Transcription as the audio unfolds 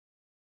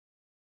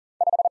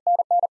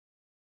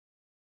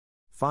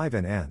5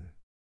 and N.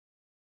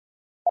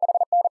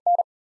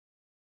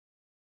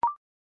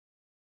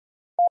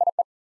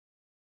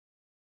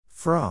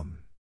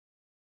 From.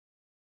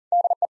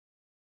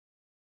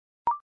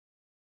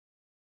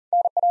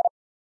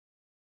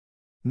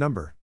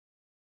 Number.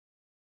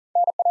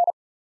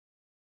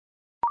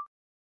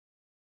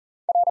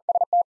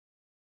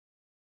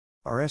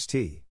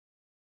 RST.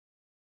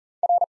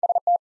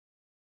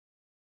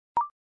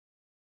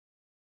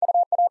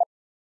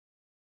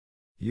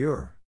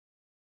 Your.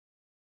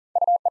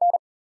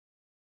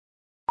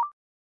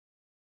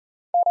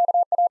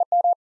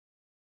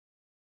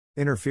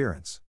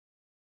 Interference.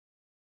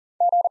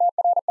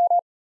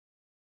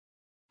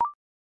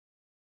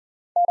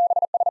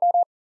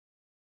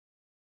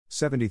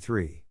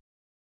 $73.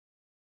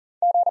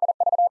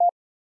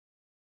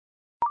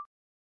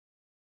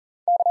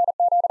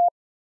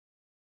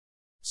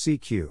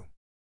 CQ.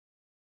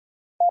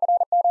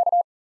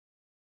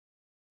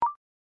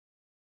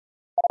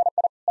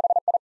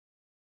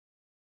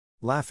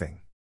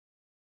 Laughing.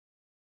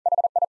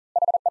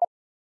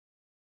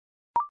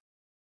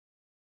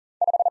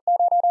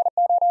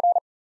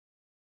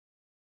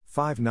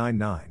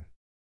 $599.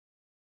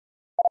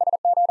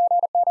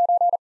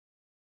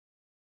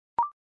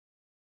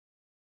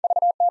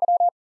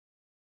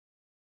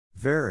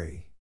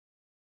 Very.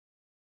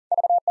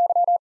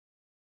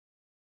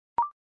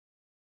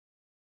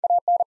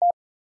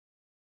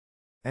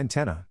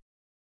 Antenna.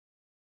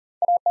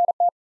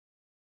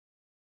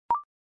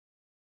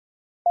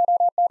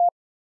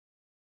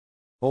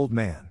 Old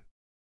man.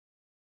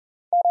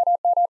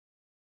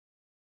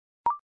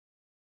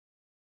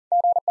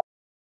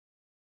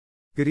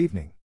 Good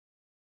evening.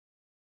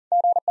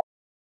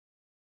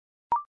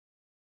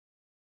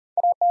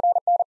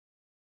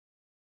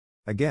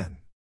 Again.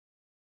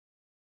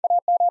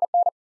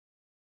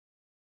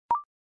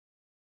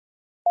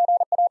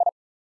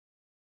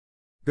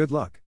 Good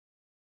luck.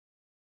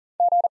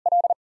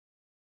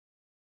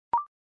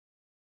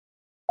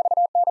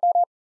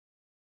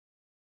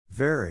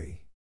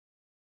 Very.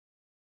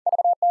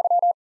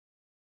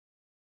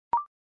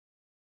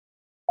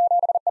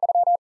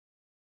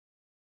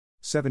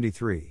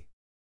 $73.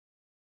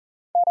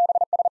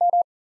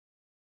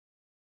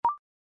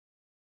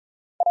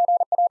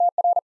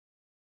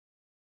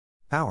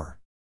 Power.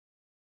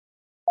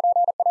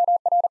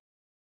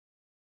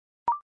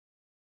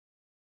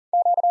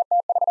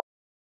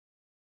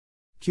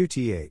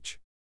 QTH.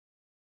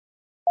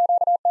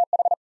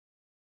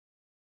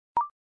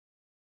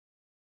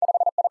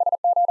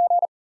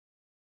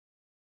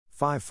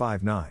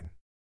 559.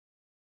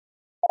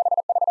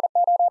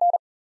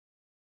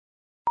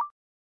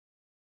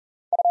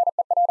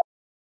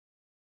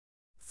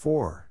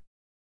 Four.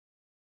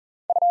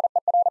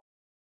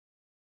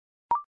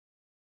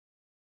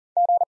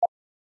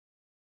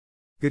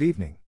 Good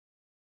evening.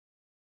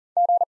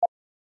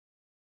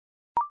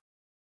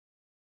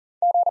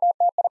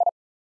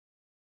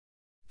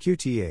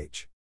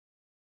 QTH.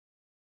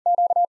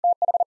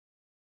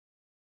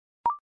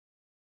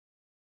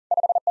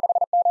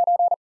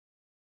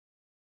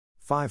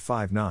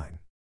 $559.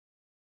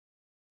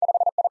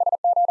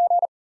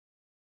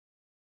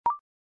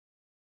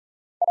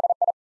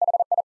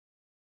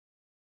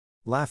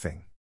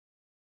 Laughing.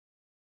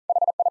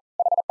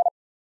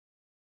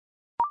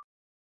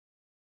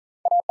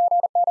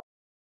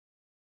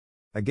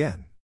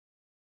 Again.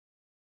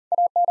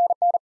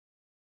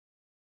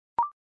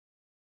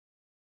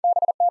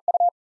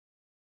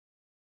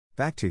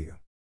 Back to you.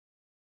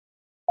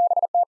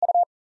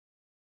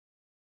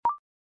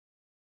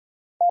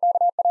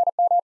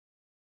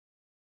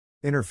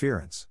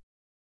 Interference.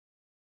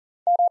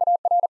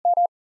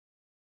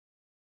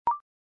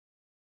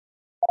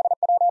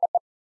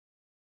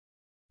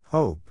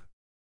 Hope.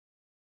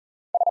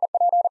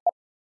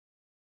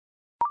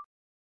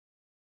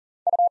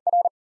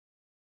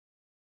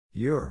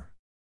 Your.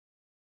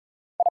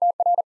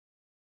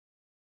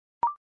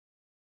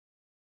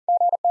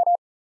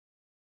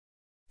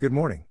 Good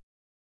morning.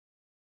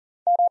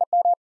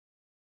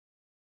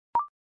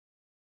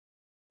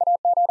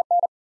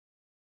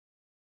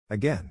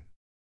 Again.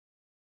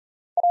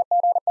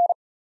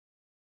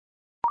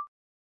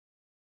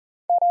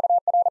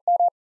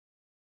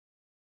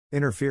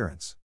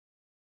 Interference.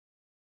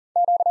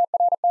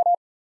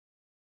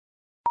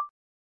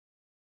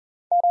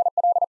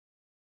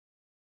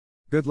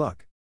 Good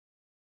luck.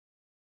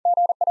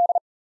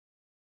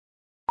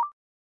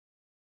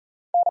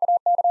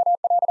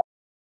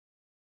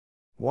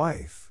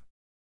 Wife.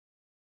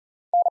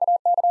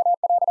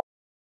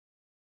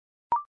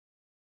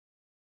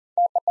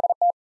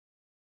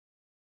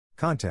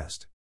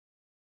 Contest.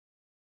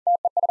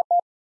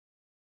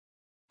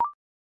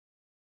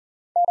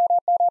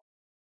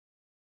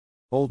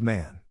 Old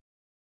man.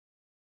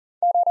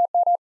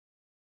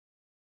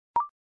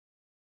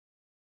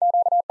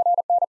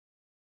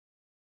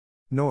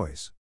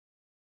 Noise.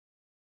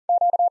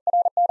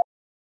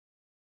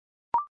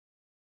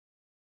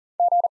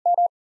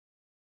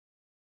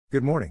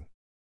 Good morning.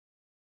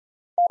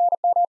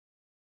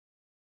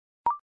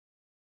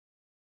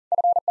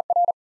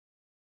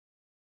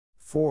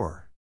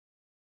 4.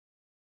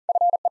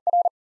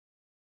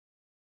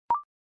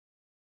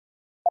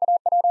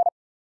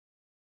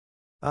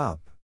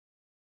 Up.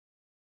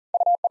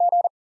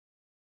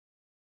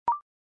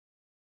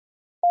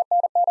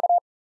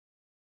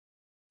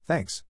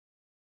 Thanks.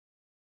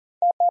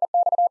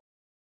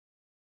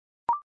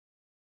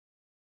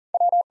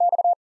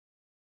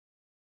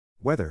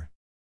 Weather.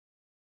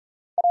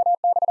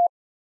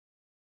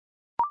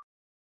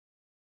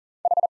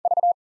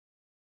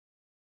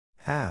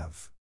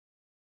 Have.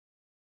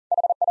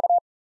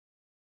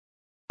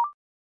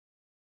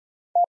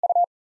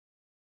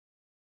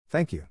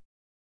 Thank you.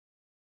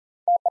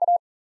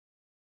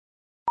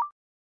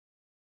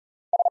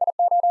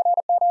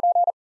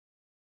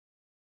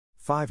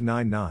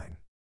 $5.99.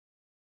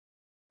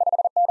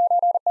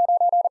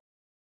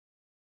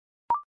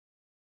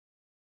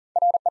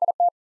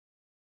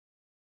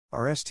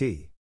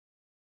 RST.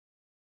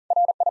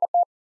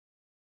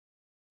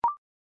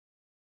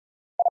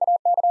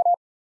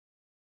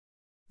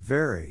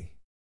 Very.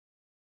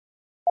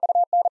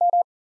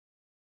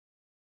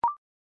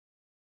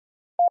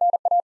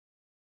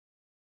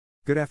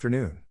 Good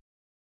afternoon.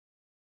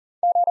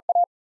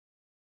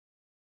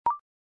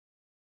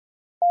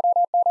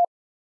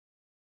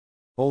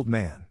 Old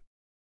man.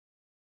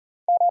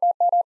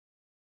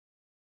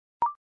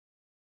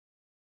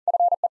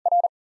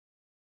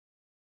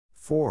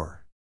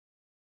 Four.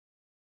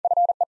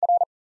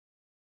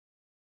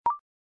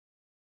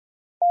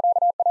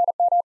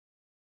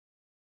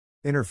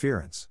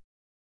 Interference.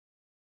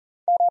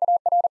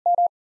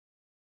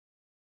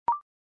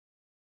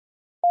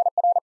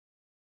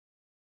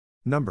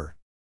 Number.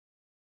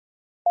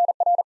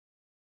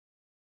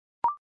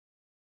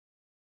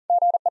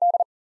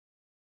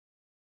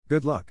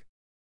 Good luck.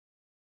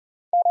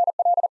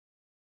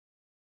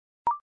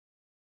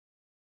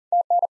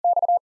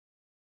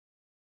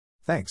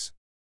 Thanks.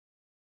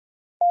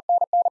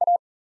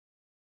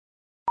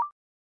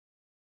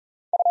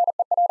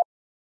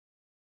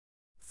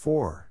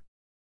 Four.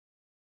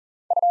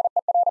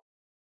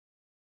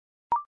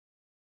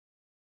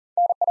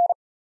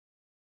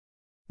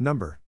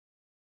 Number.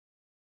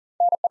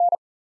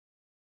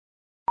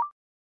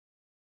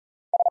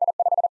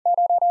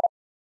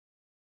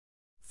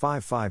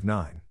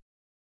 $5.59.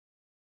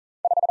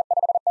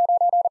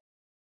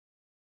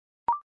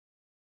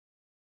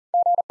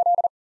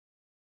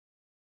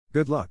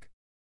 Good luck.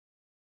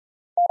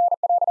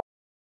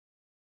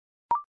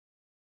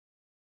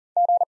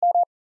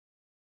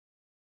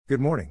 Good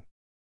morning.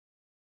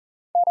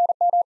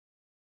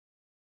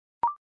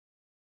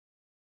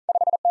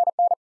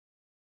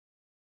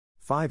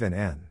 Five and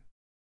N.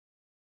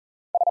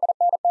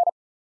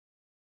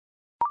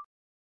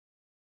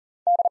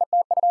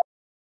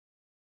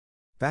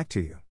 Back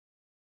to you.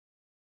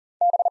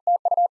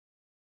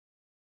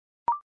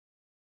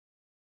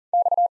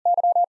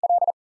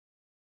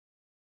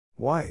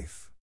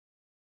 Wife.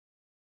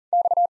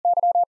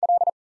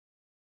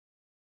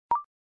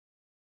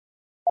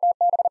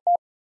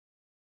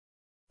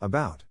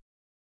 About.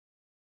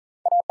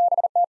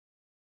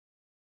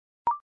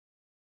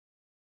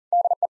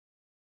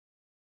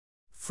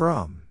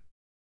 From.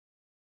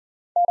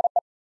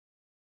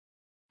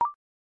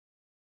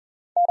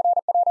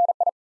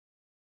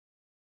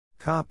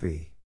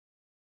 Copy.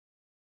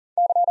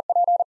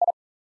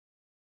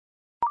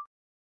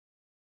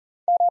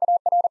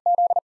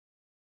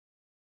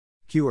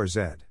 Q or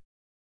Z.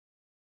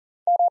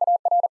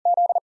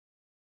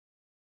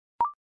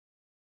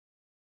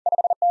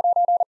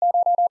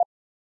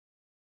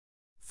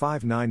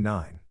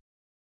 $5.99.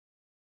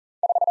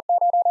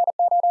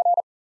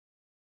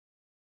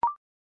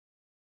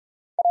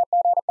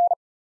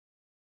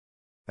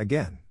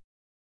 Again.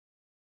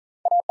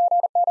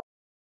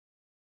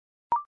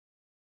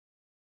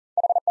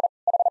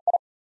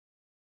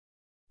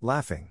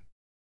 Laughing.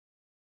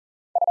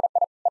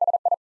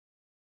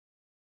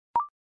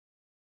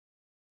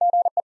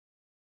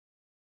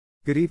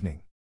 Good evening.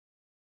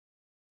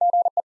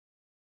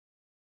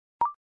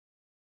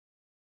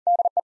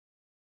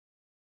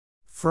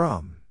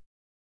 From.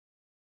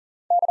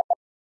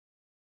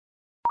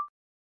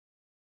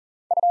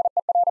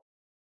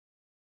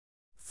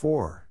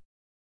 For.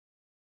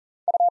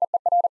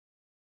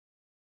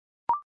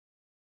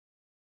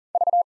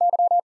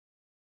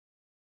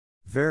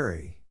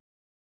 Very.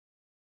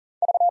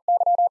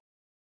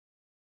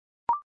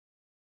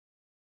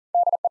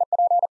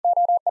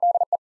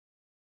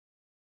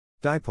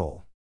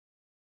 Dipole.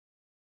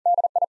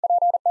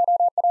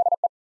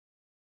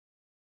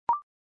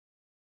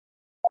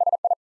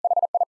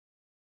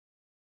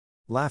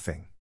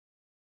 Laughing.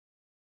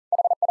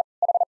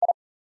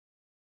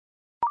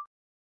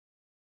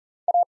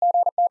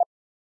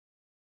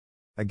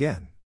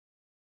 Again.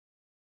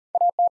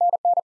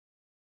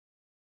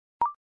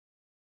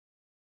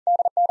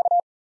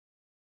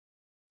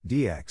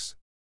 DX.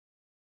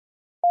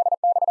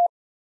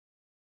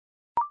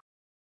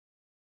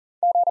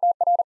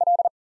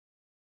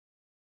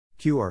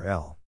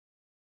 QRL.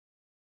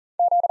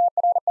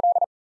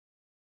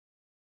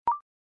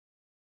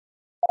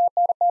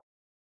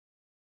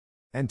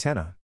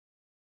 Antenna.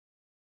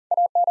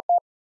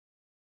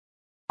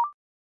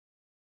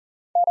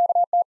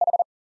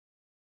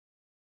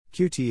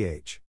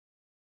 QTH.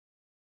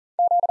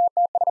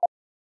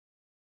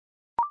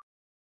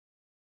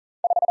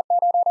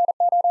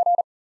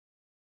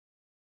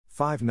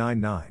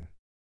 599.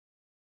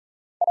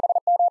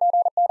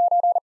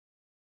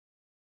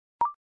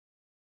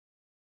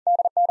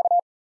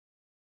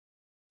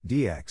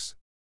 DX.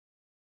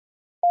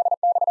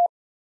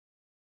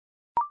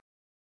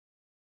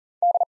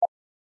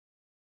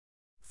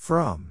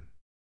 From.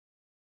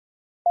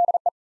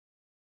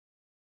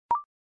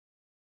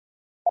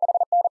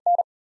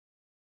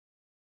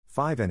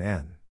 Five and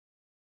N.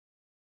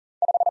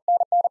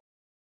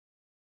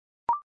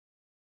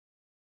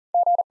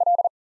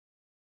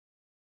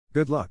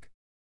 Good luck.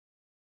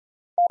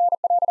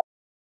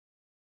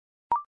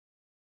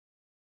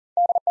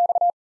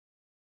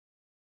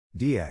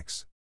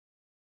 DX.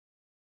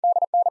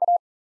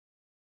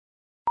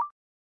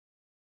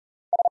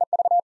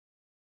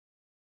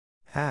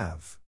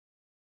 Have.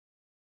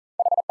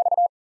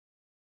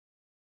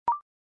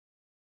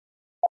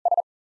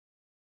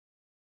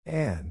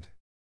 And.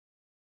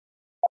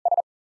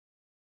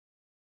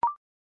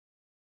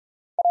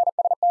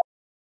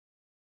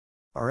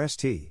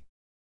 RST.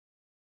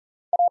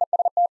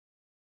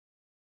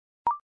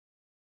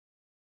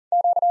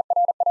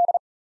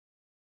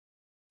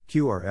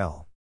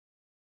 QRL.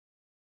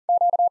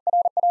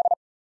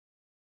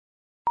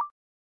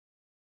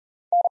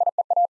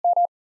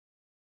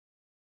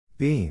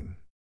 Beam.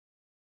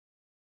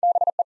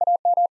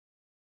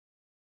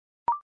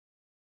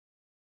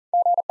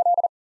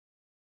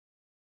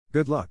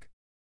 Good luck.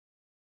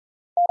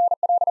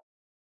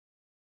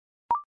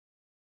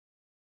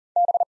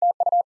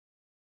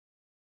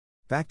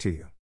 Back to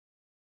you.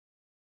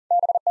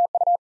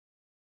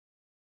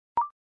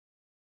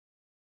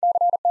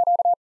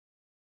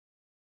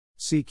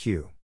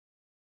 CQ.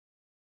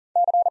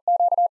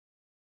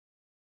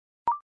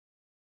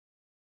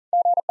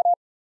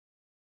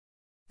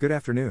 Good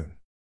afternoon.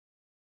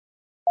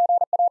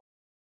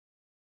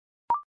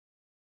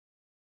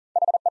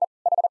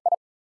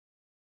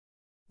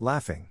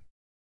 Laughing.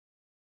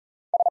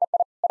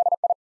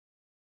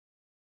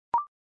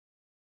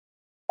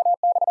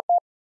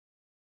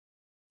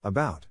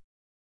 About.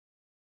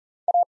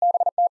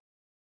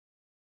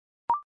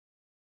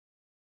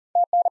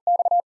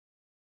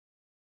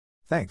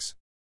 Thanks.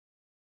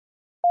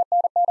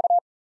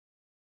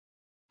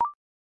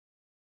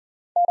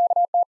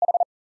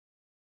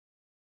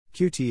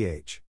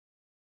 QTH.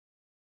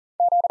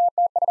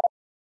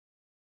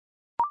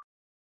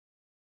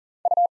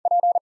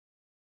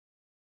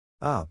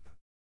 Up.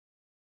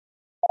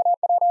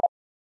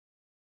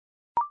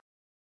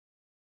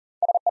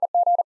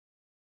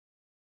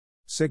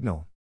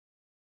 Signal.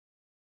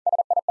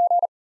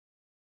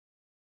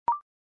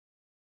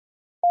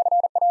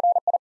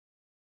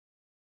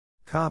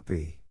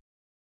 Copy.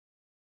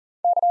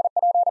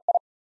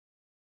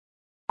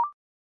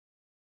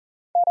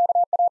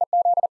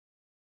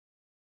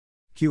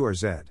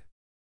 QRZ.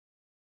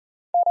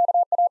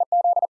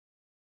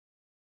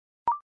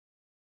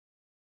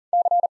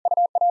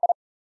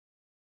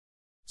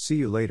 See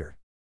you later.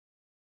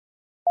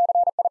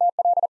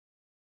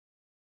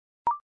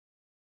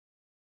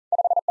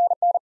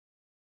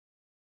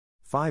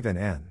 Five and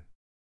N.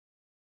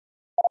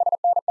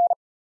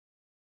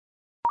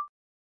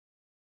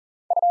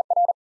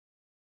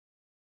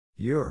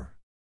 Your.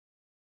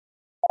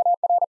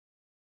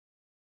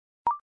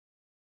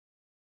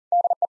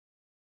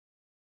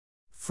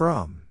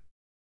 From.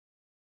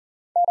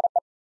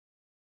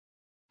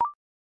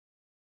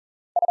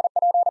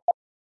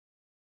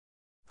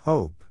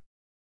 Hope.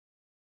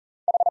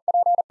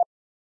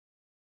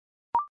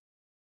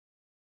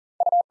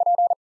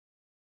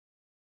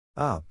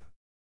 Up.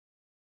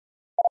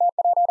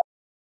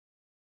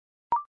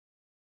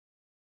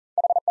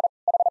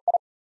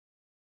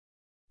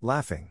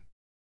 Laughing.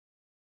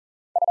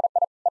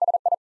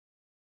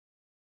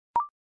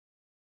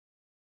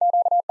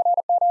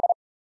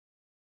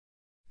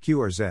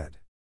 QRZ.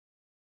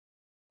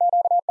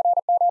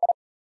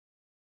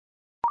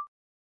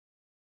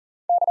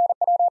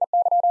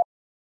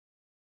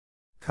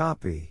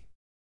 Copy.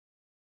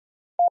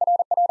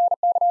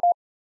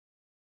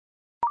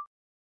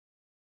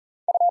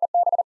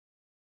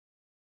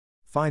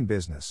 Fine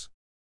business.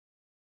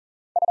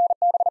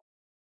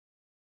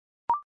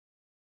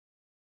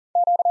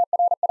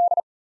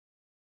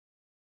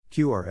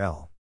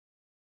 QRL.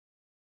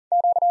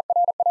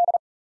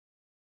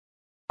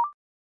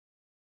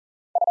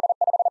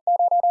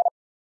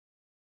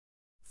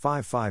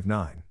 Five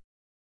 559.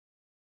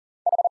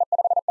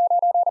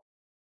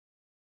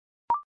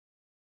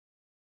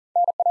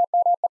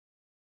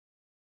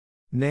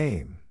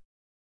 Name.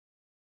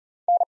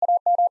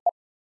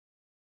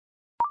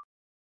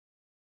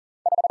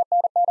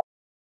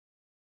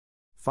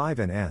 Five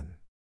and N.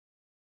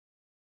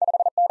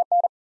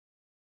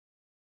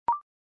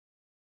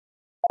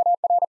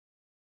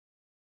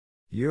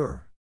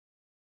 Your.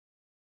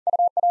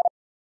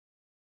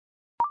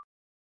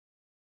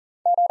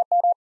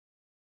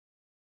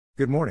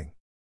 Good morning.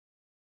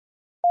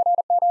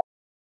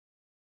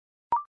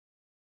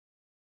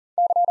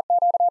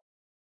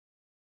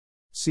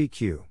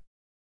 CQ.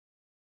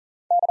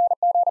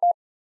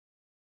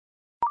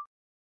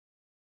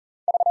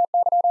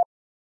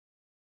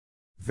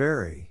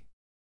 Very.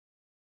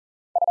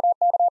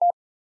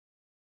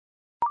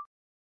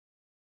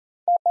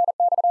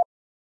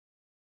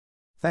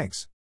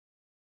 Thanks.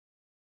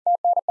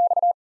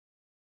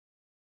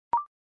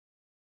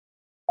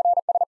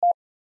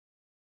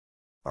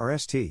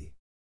 RST.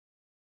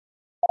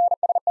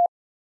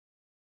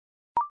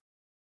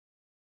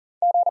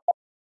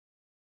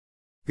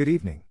 Good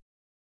evening.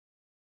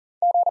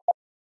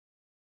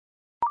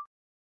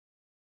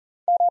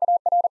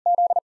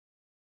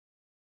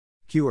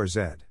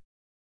 QRZ.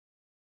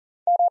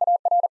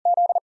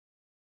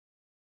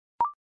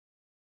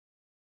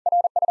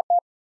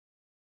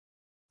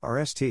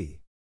 RST.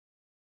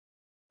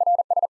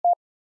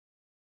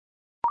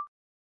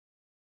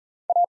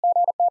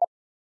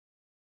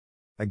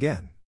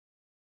 Again.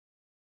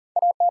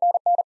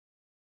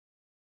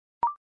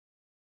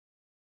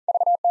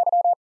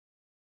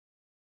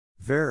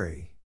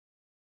 Very.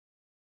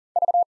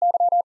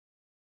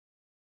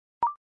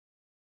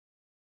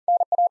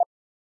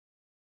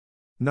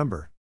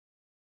 Number.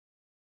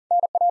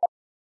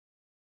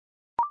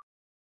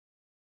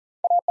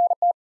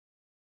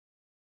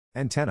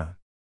 Antenna.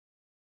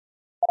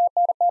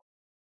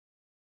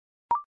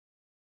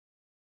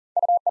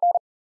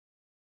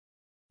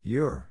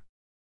 Your.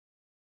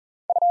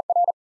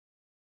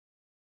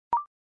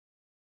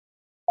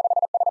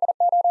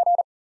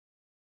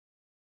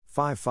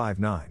 Five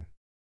 559.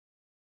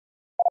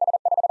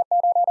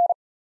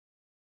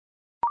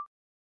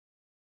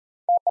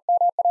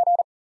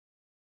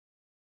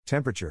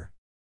 Temperature.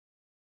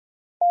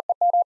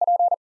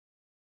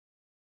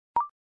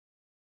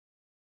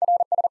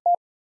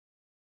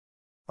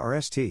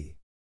 RST.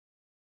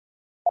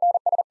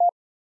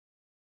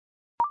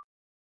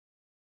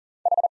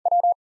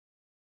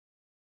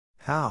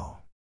 How?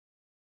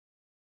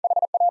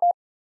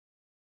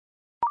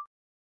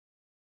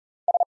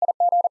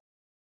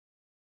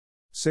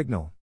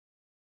 Signal.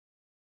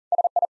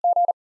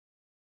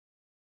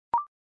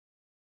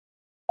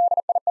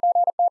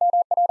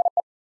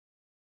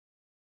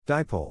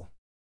 Dipole.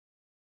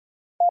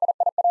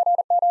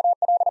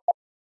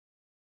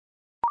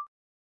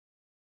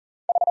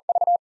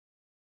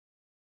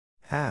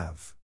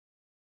 Have.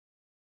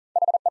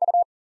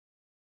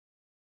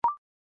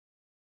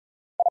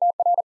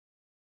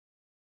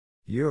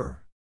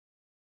 Your.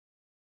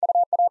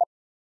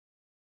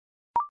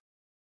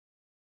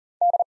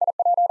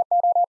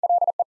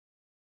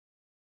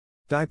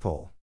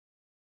 Dipole.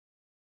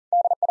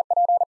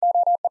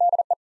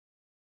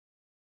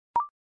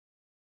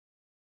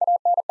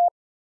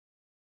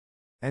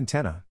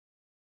 Antenna.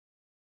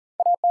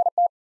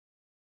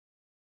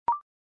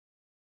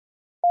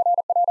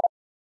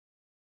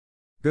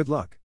 Good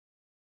luck.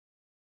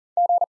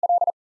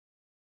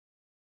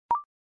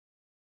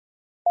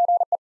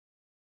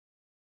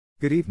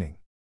 Good evening.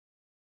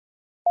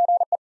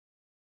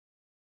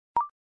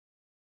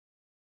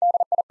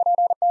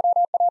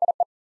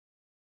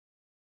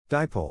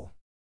 Dipole.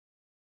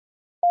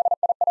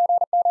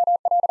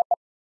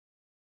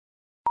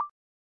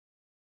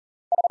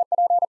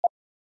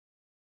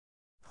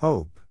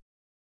 Hope.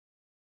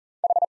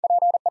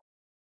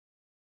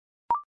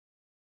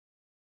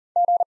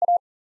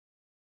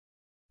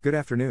 Good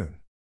afternoon.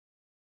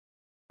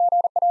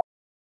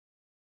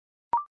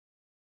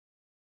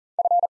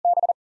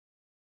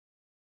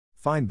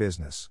 Fine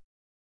business.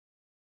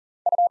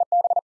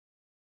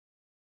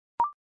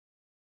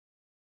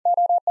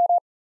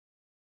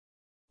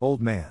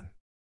 Old man.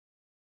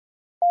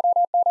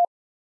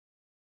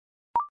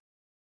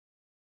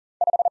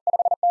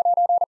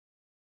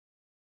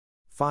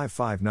 Five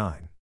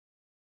 559.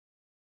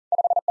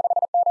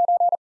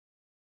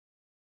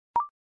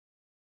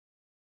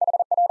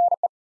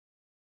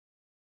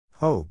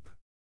 Hope.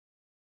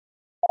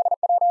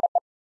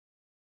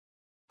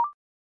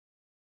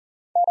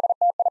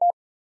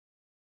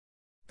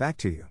 Back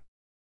to you.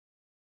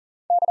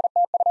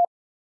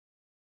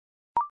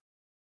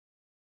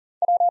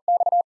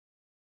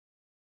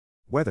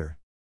 Weather.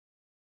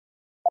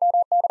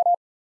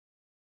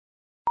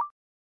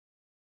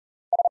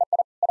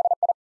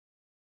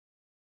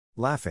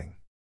 Laughing.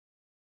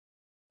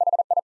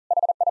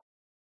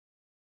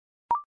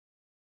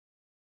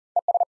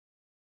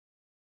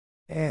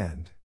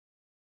 And.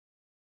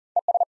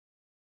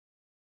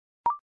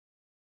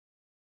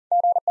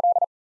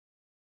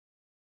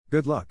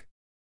 Good luck.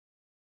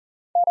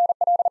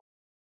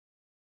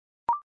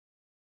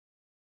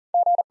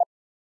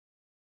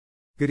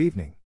 Good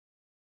evening.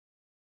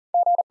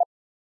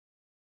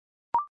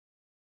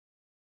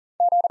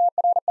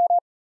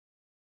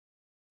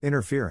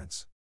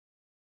 Interference.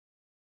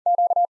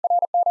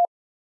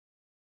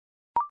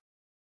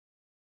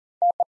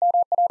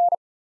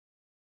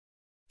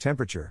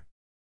 Temperature.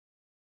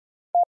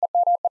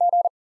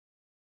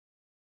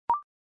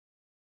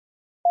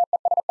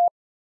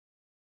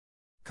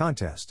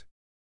 Contest.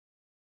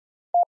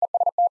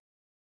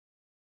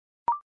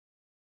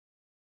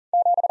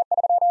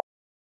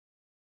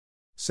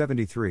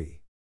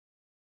 '73.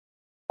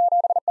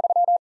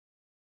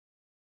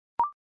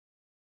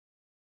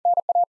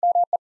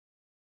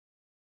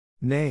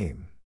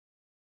 Name.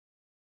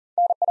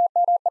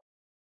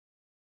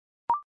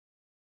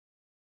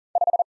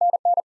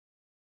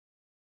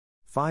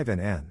 5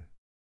 and N.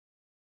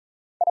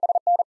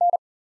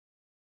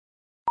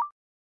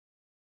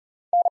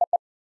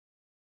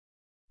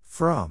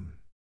 From.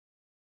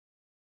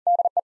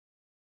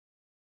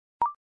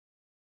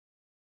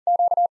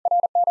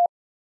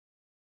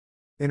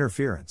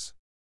 Interference.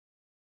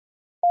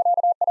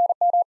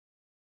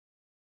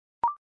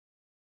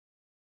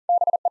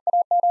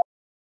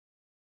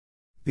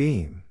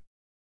 Beam.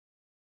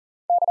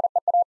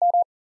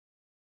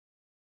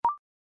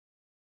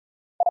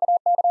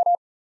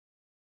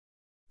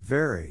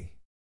 Very.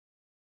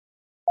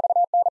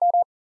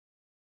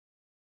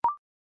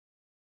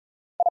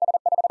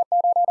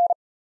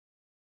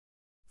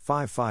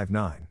 Five 5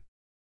 9.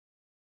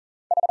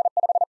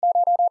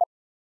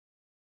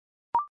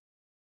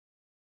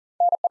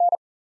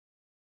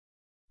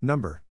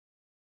 Number.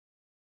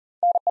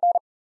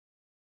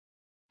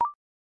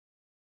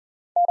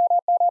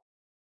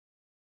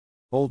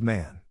 Old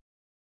man.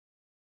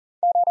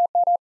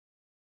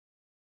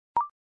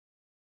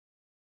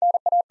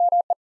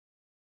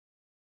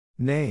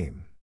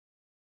 Name.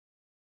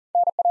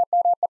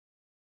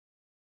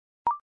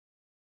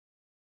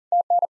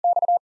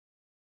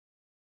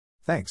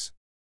 Thanks.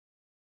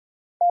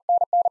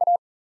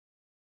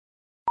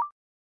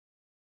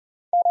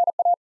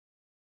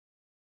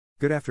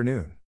 Good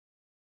afternoon.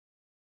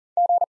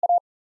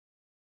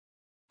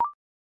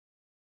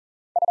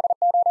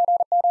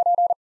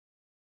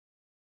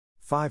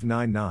 Five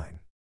 9 9.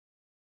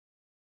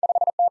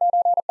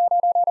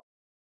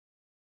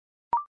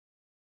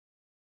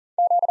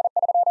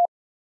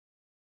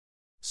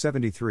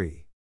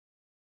 $73.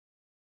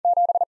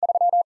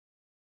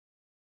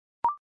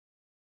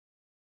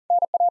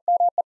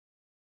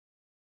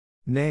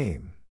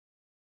 Name.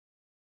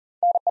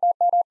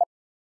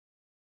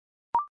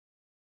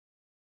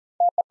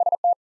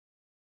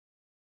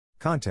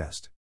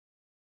 Contest.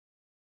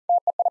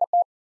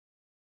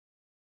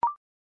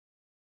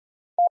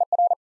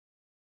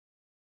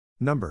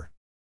 Number.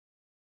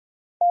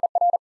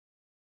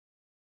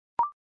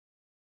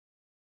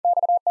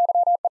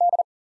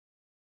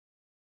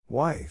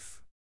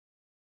 Wife.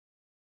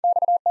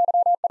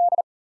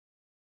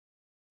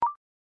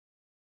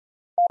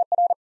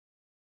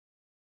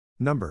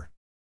 Number.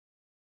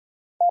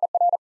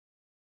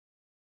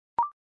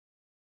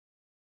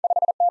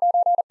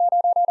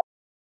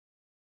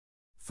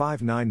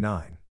 Five 9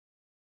 9.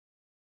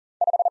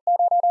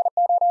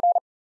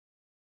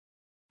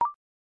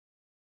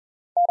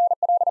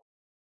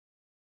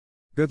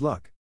 Good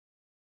luck.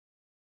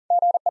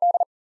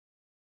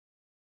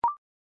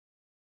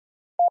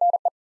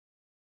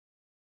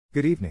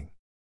 Good evening.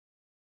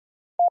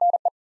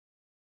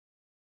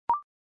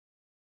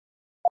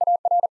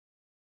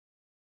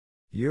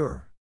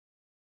 Your.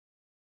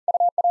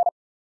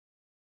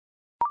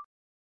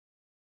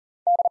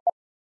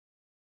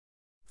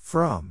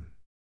 From.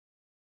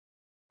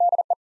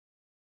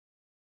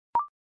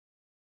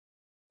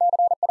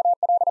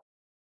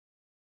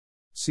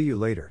 See you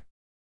later.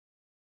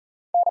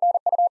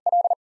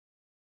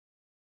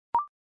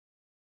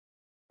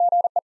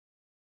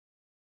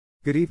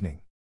 Good evening.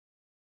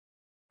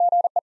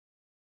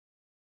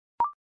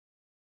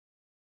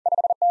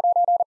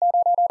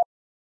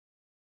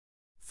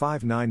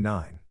 Five 9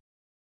 9.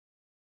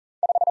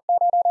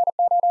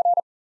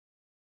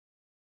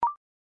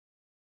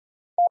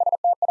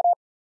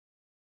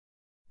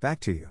 Back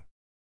to you.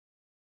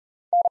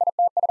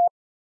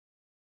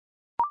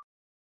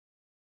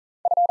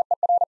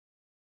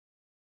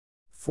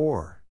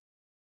 Four.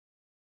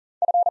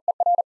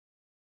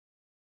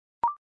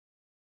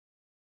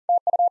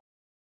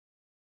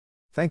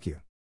 Thank you.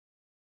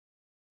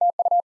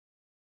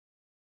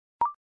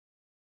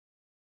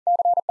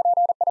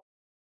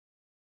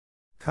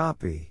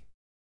 Copy.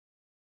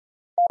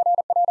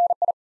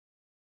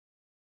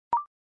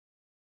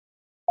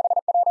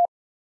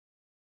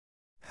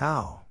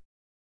 How?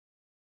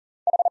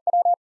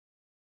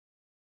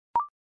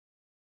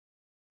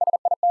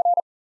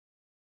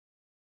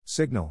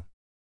 Signal.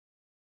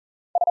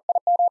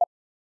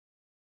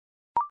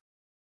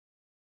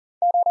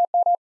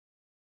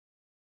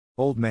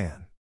 Old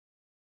man.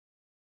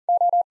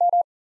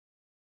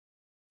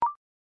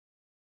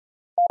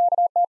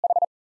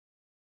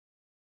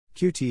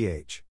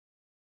 QTH.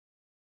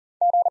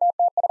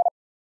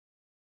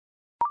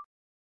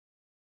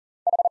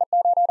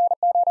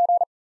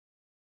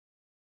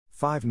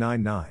 Five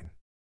 9 9.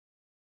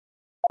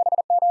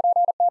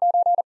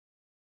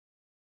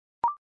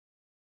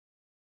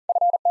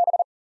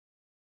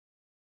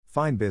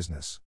 Fine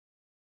business.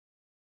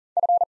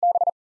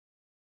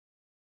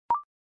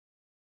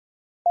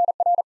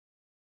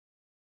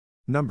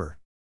 Number.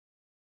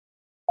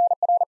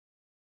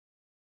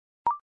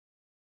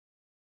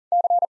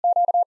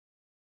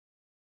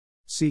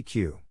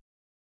 CQ.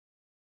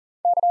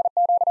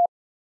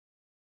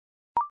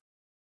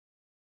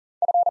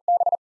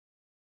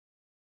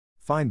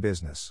 Fine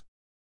business.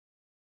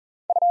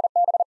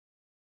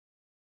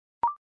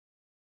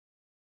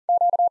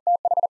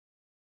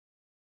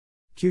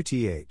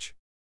 QTH.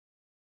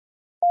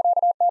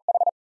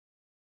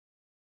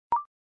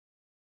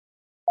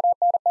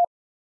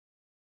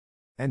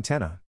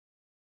 Antenna.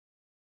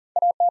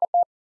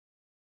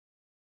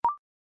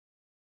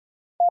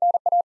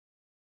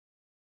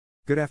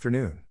 Good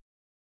afternoon.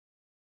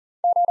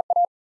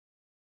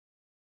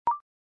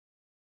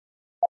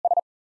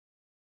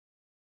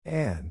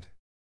 And.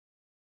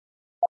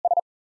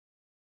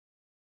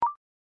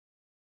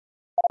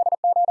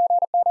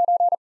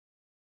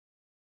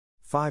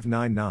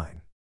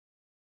 $5.99.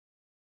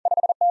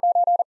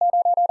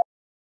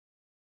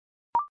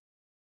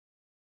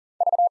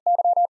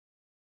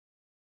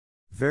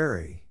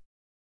 Very.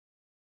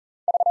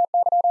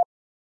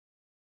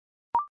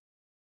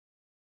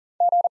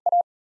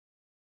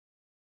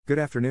 Good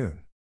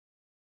afternoon.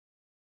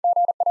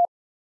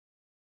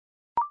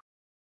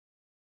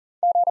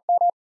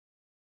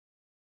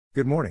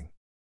 Good morning.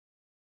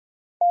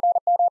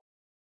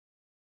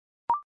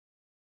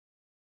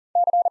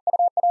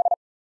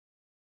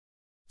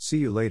 See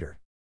you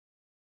later.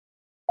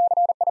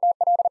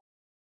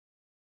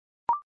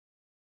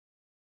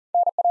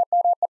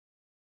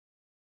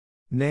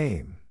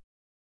 Name.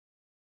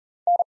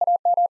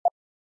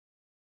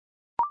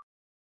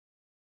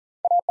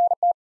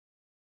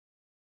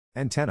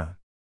 Antenna.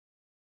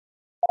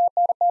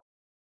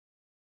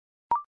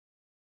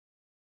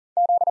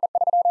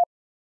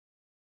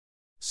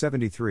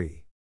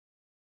 $73.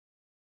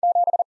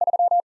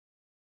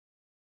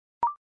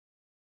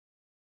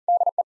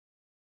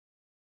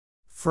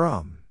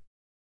 From.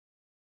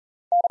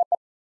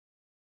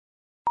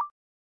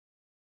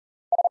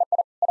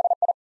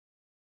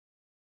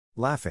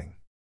 Laughing.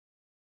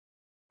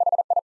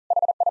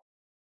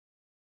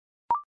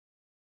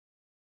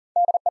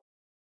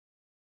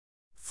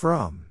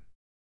 From.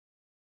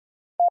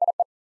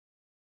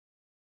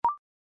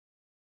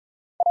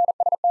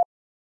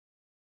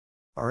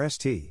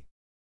 RST.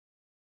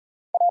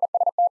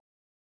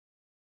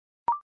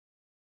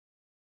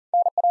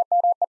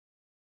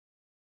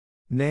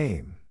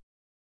 Name.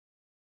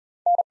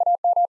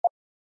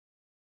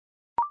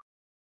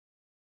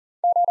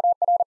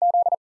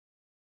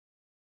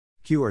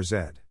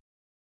 QRZ.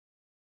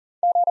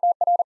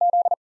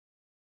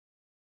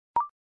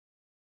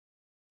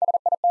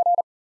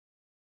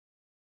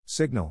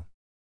 Signal.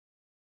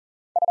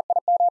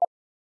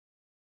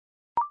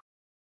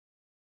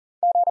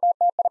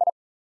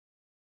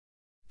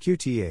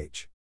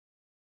 QTH.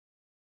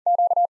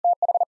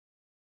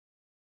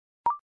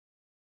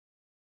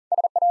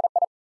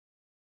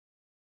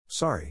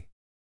 Sorry.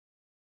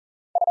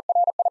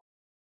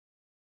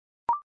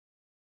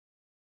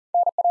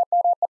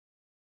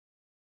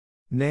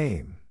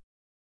 Name.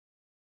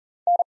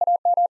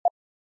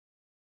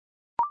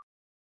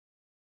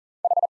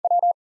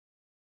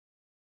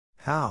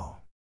 How?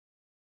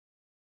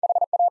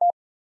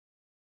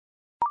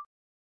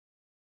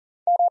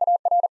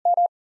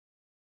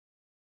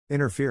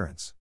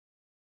 Interference.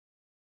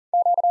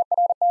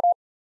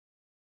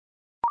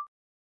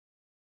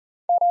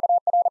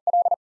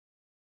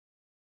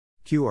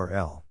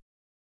 QRL.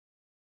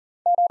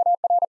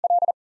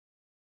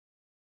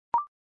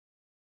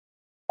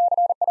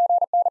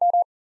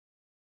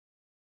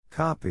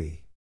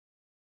 Copy.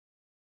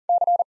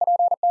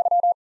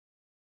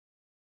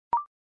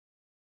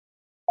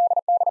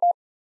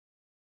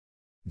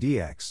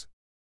 DX.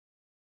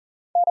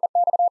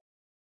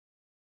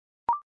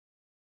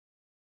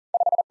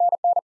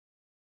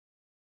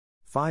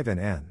 Five and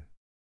N.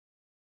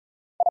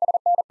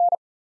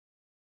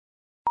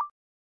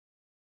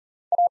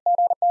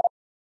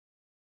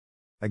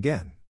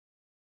 Again.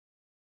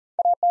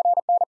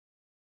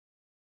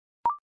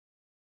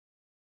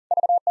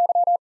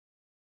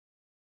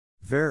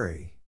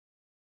 Very.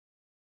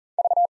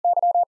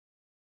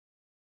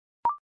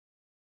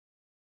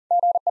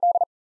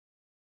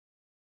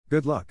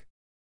 Good luck.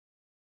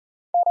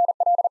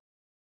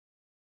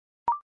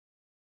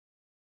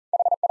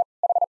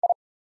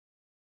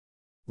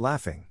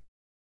 Laughing.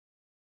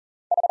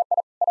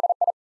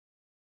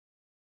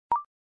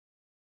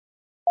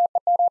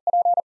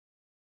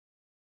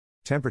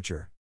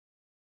 Temperature.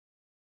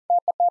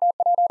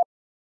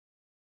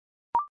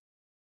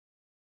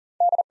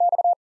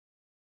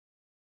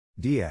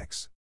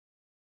 DX.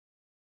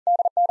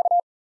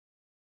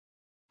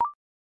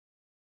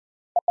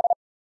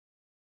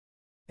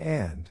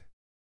 And.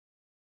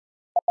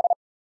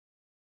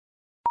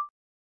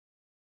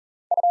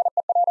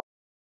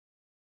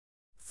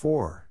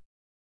 For.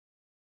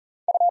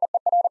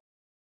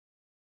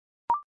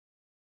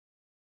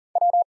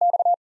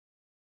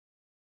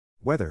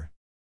 Weather.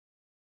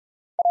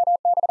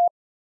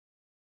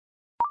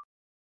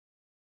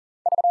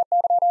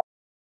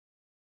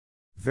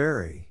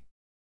 Very.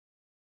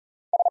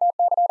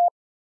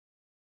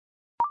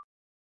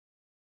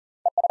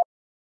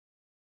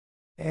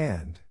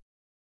 And.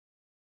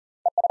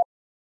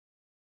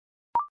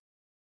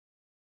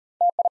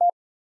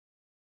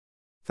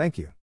 Thank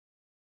you.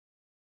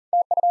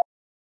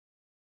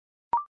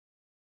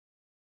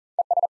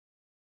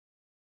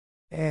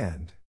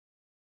 And.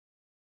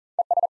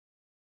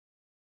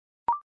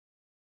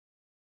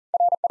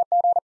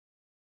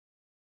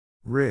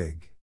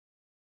 Rig.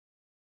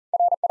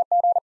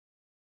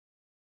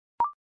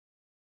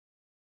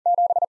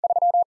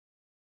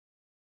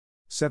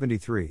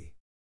 $73.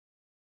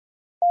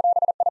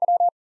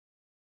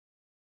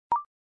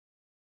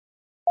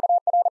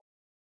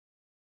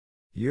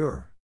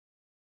 Your.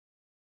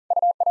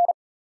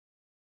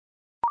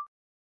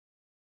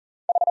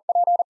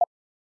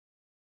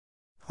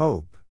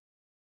 Hope.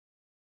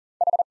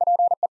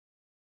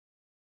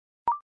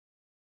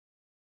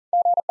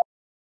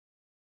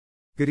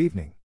 Good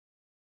evening.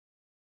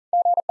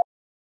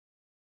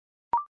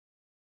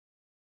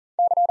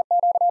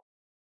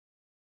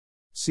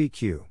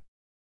 CQ.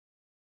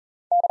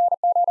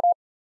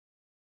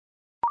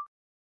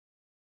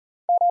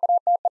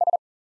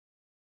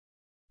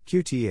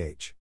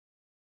 QTH.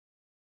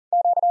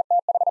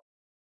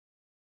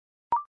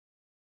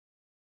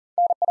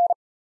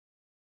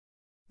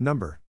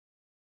 Number.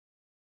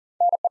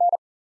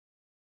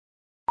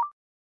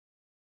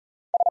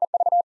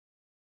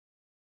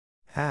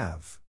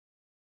 Have.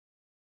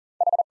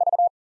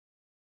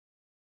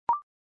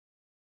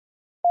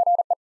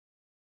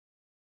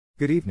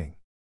 Good evening.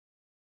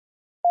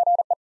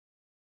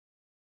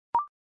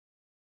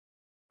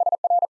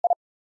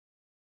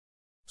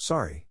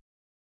 Sorry.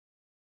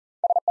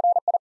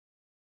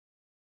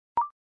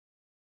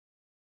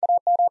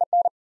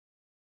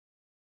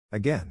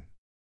 Again.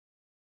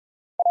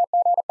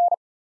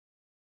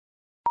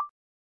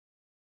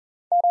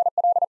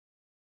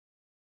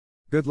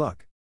 Good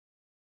luck.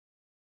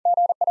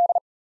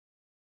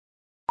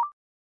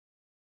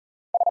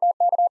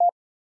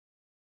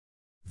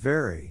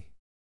 Very.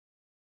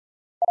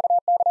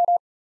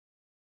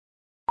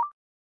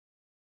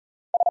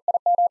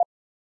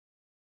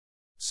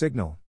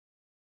 Signal.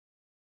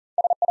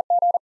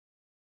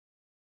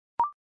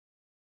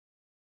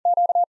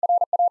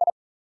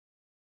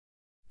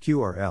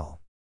 QRL.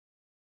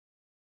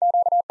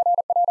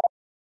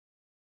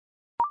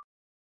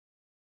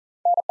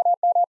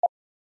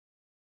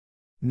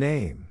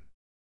 Name.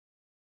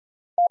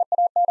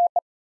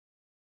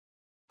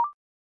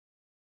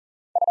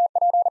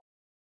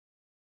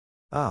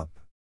 Up.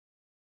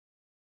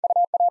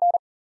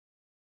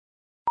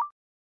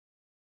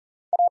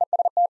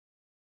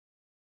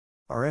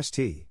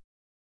 RST.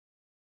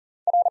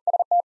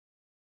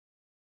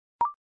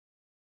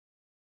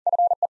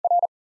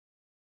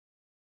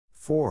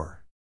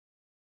 Four.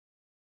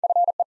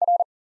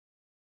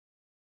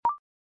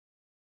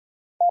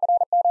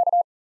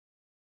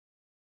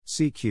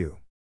 CQ.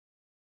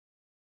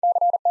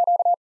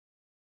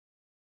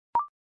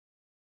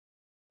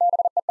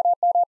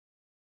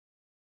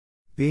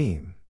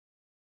 Beam.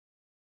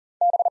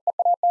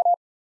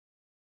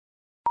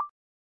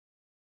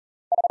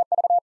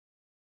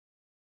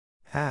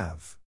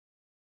 Have.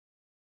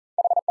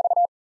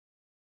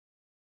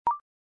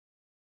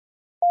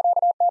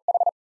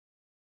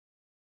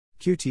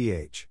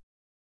 QTH.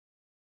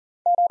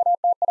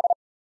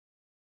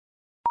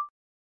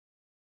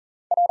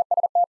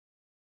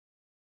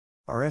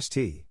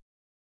 RST.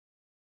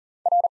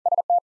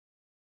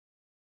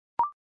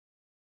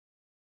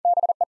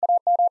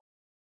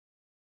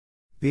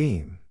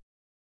 Beam.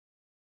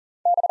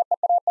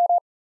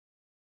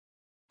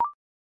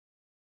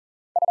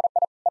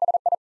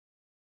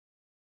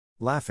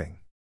 Laughing.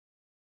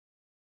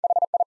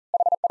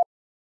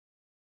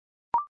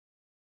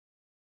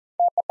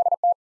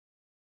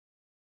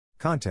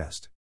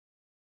 Contest.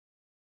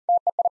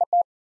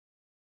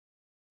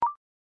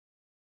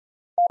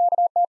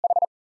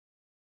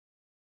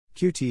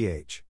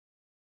 QTH.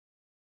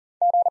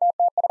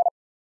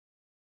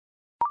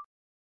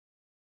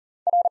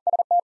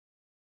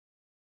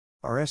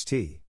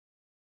 RST.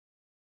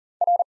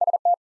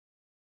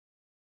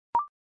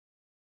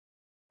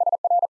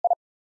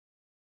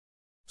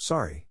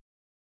 Sorry.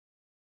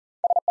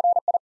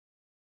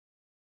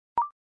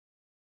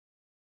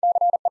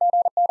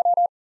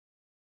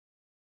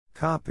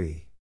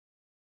 Copy.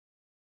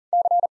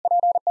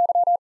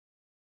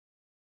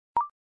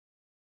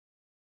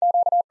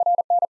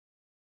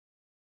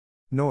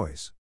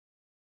 Noise.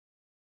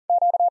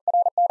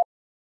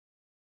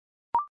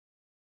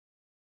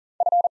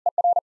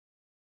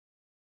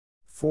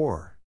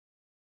 Four.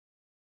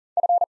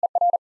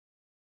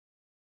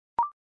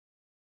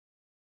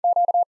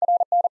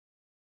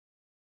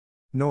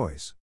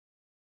 Noise.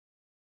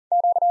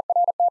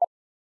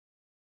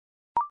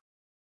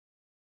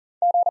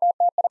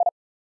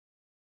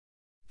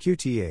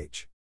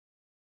 QTH.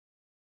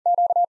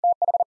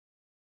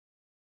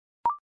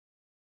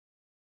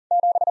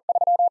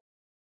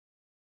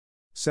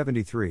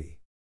 $73.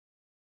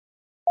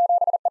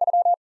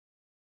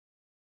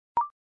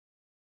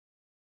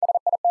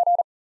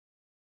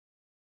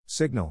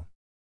 Signal.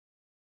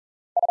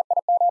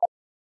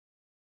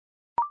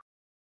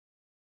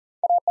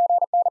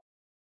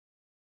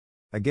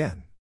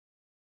 Again.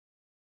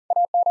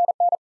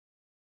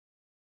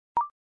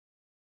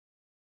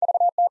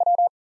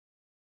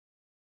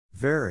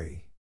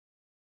 Very.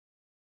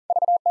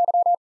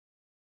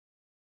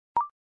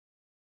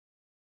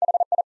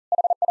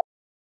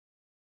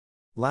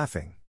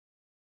 Laughing.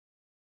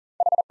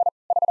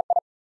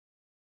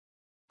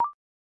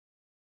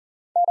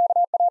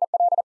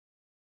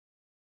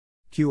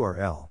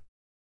 QRL.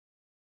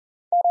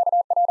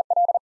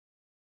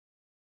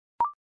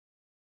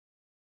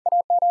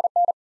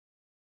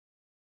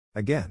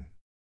 Again.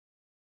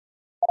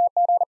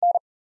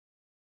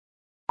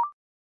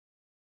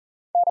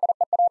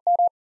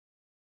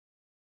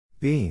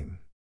 Beam.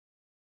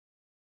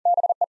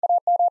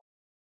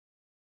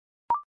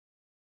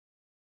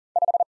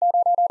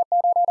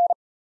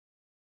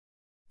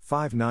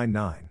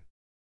 $5.99.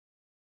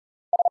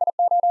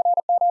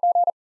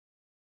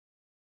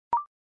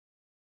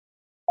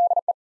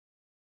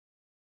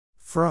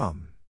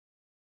 From.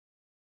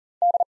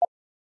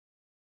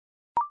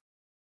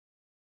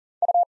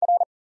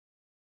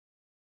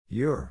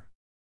 Your.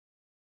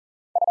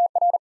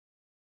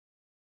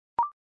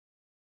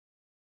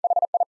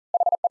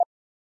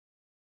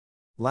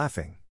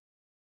 Laughing.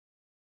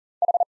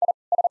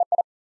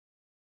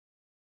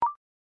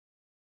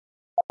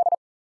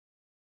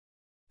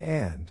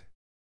 And.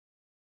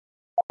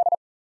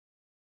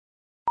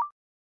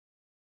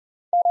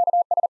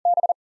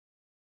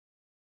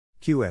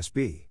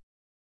 QSB.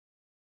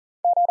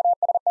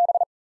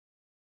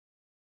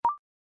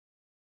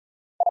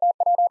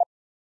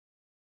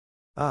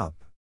 Up.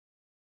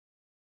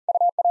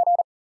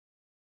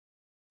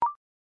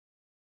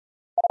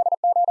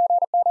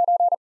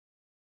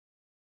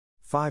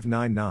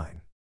 $5.99.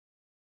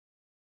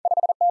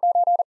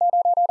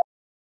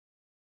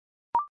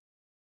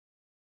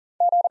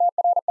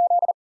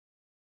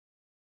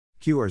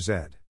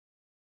 QRZ.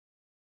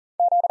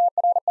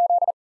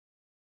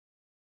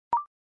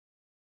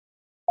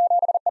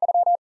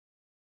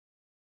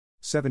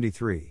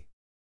 $73.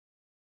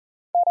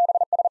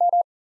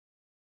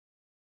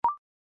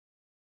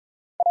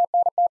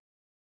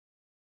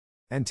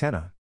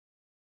 Antenna.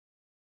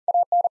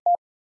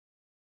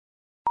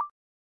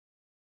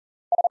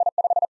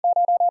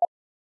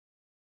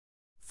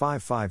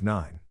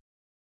 $5.59.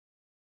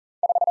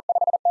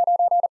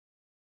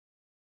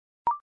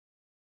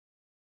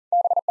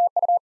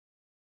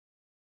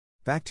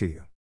 Back to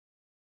you.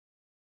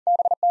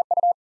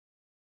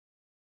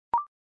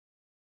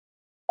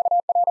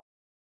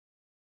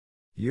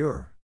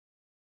 Your.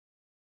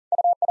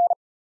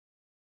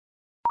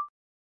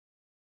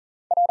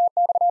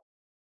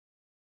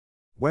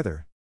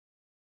 Weather.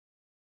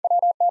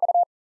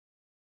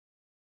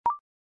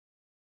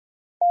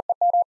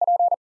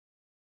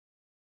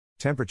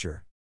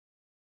 Temperature.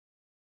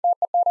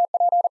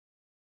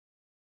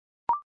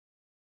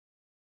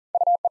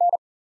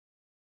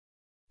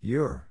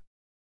 Your.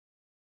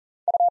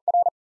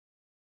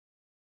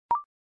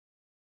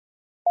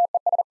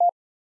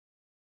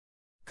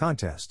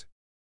 Contest.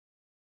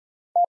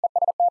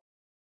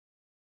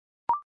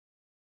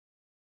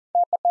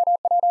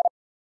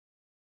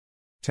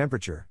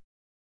 Temperature.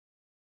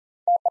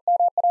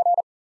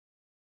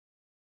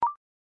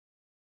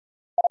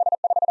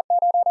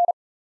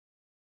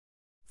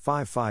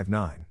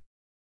 $5.59.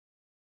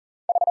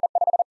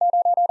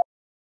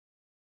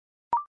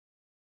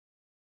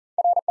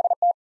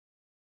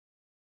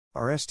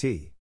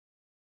 RST.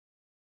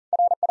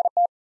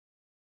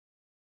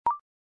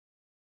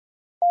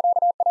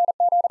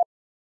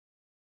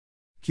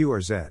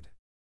 QRZ.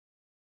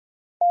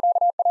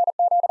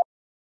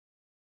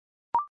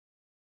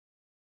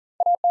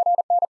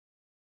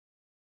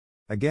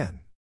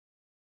 Again.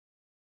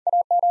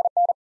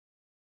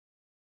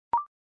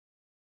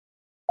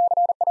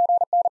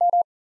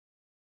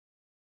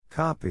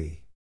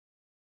 Copy.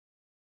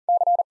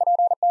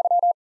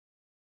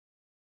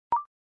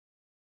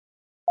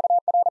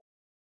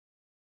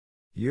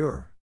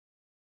 Your.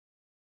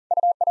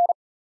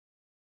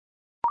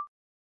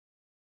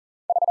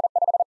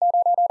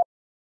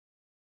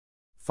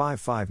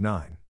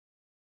 $5.59.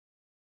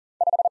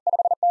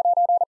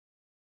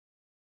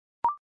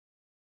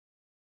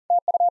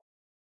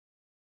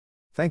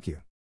 Thank you.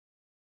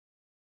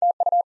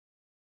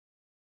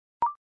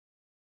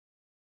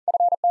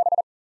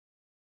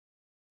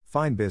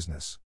 Fine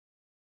business.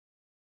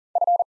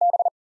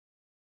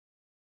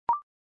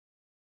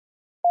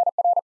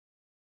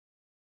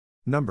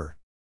 Number.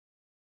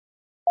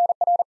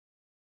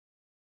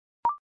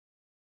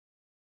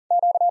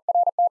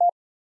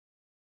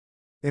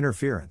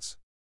 Interference.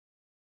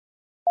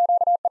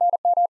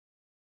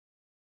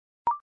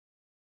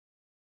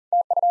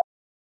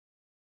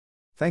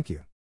 Thank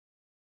you.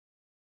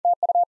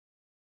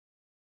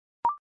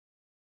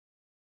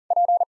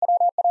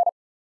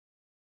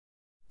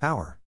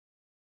 Power.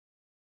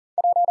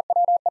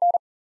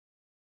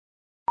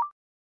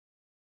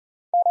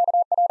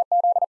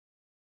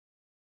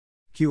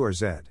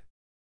 QRZ.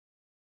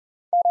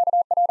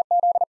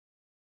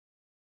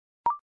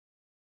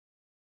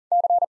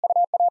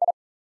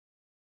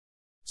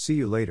 See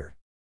you later.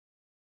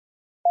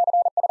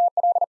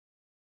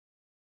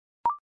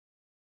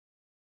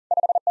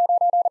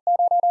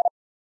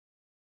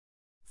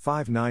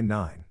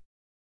 $5.99.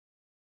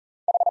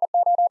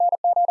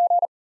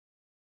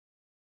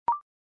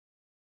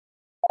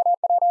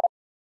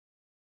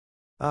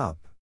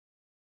 Up.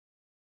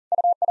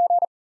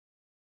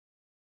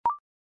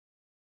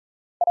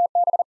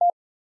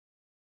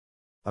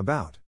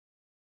 About.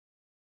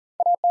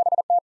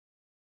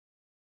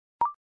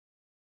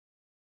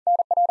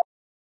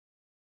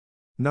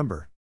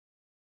 Number.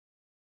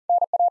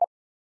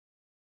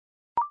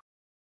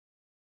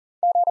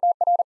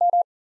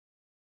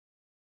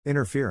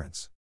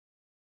 Interference.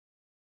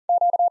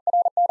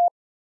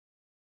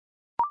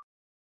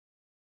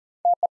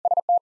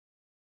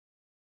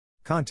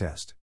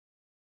 Contest.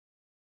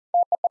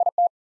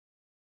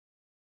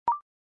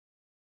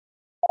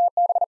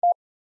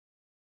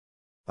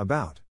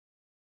 About.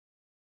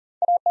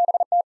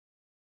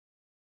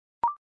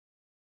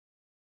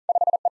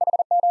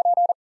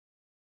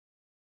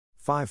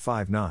 Five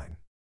 559.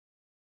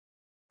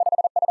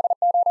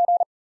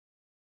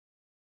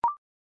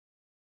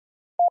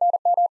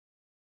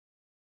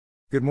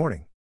 Good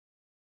morning.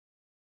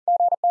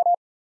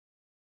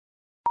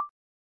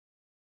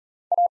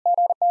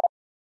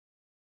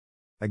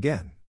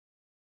 Again.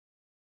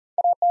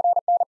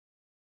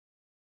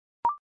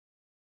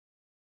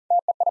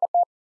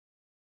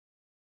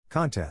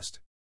 Contest.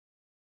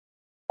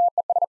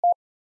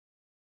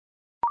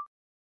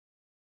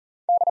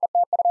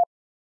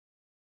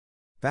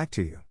 Back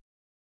to you.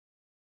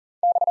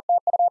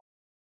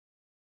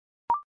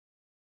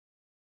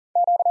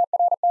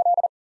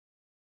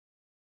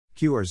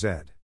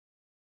 QRZ.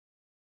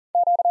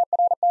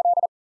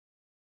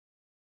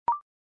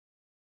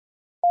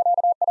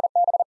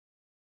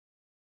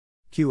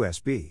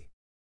 QSB.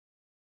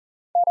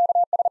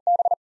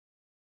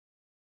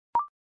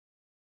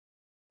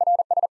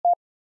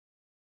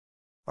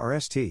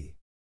 RST.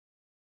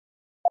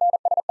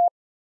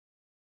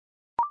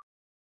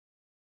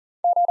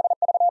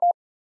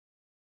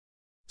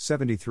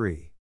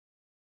 $73.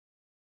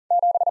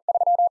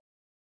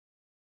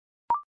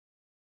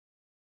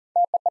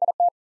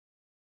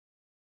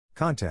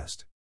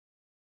 Contest.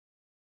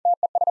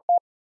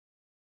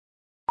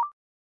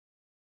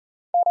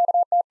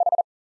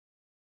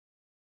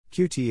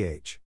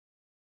 QTH.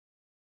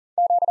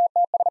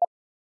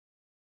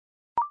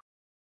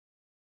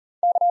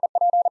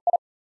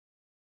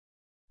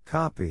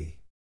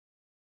 Copy.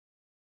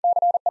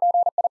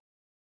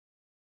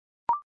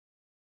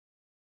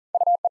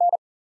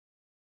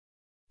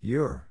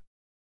 Your.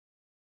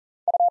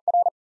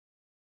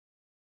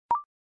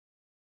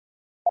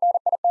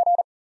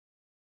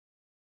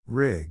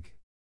 Rig.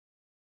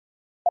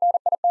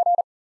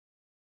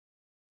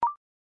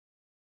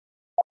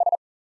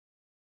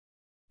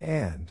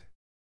 And.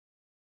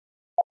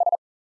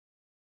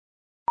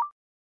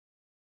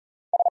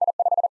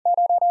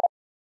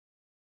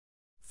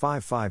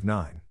 Five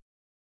 559.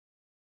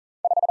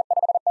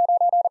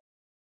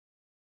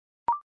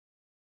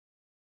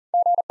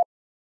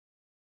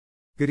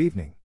 Good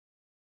evening.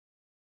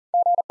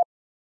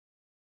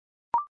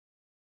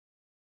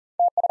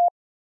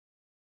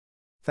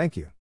 Thank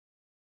you.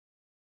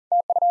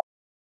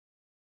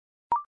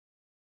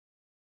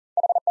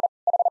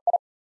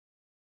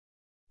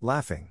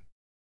 Laughing.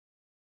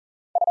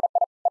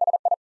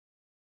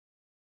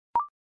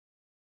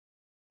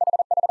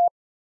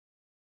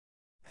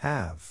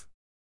 Have.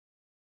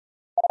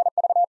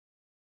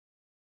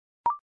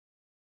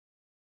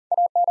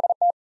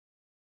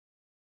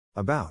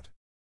 About.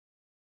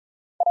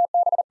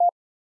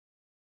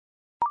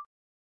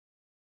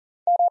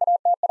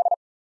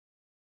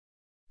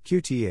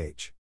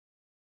 QTH.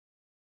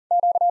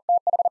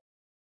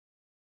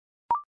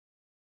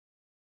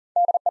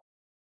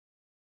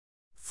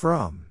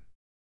 From.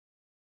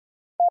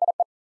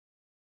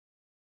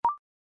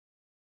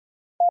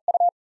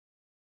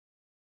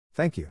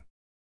 Thank you.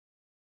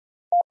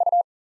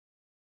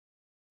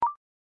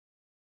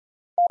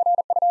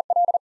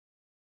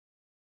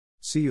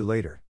 See you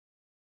later.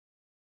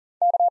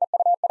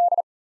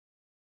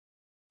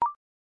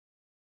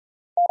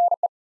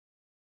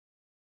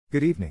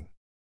 Good evening.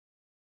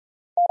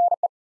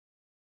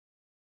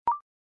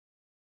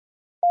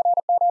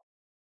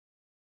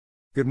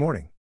 Good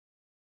morning.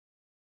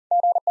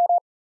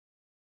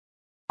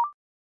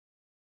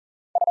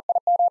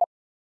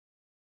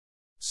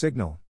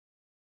 Signal.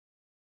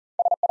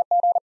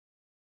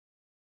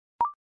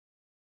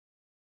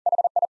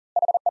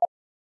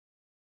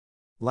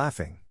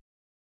 Laughing.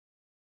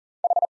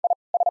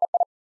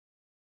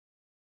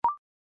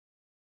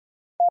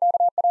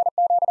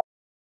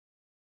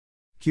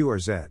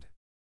 QRZ.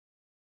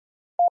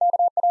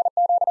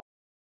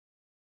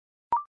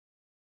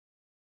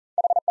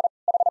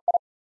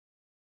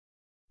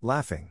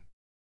 Laughing.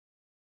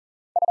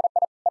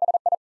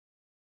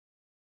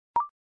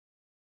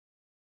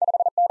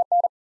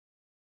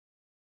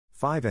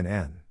 Five and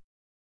N.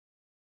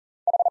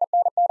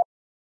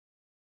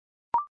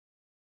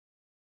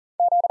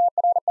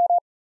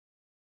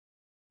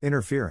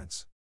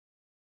 Interference.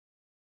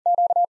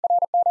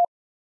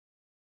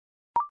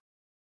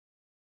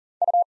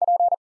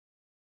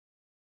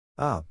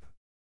 Up.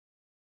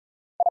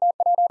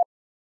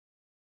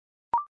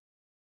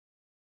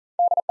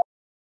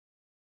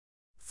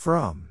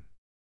 From.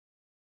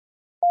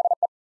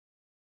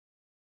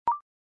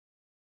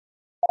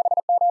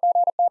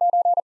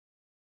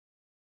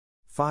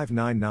 Five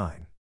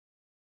 599.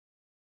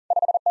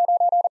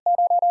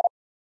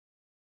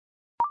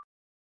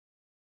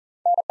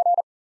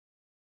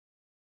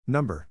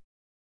 Number.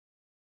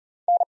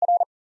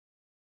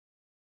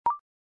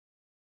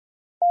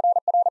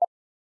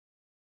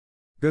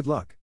 Good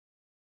luck.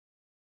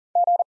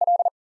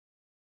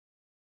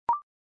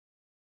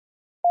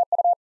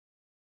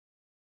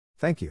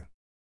 Thank you.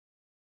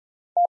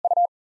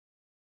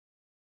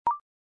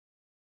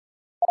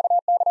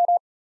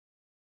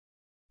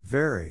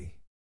 Very.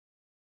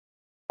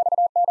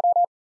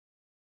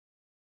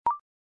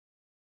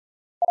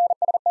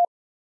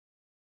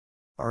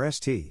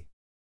 RST.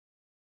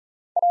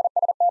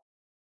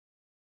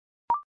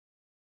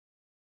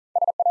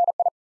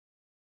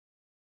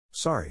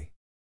 Sorry.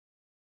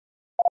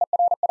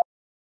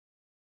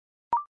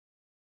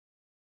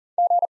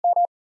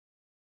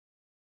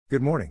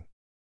 Good morning.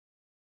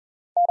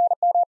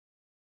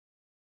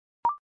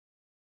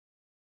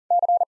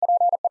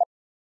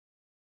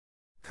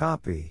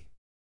 Copy.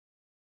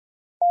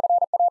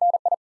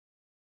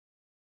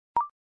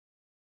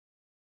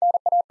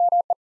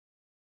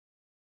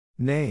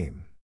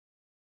 Name.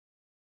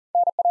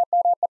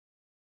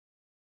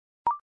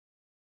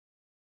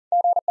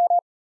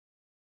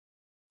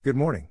 Good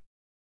morning.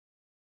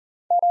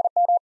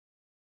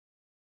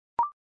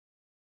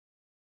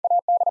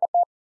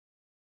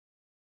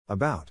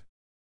 About.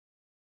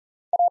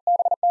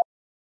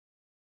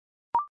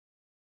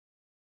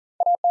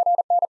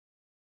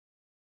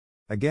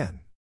 Again.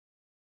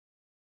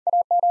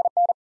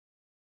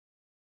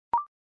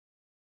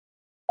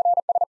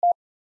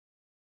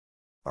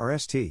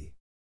 RST.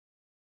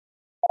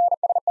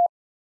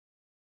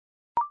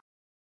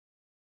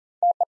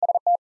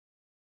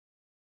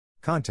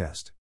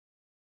 Contest.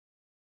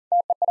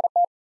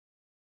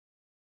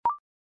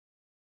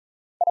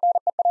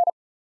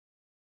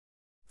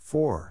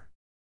 For.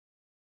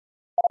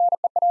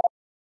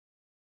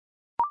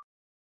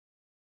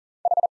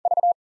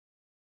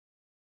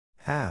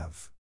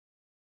 Have.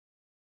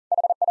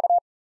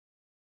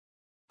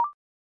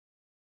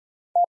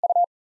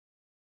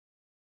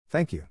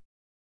 Thank you.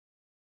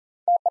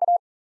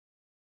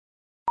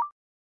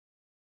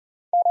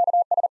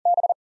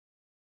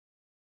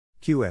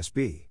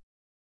 QSB.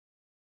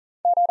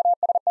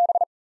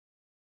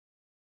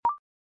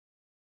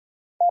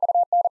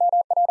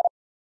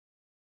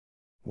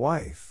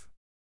 Wife.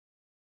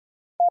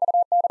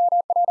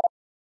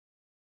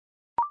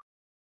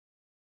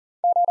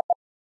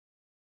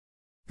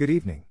 Good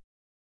evening.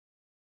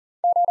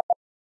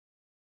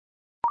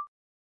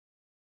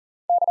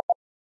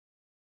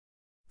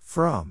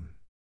 From.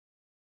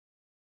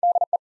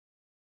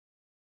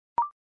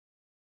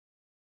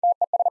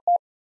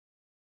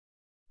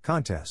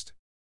 Contest.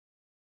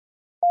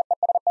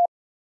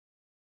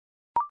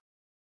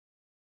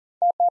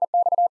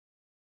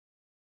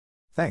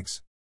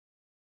 Thanks.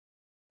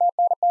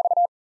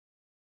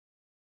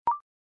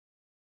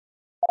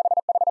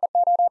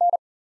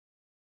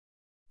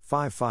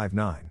 Five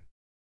 559.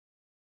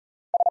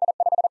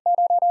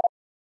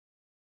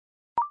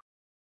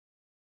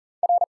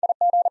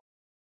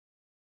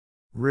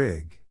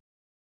 Rig.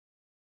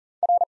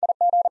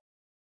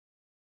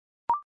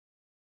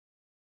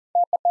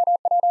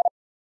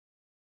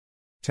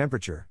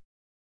 Temperature.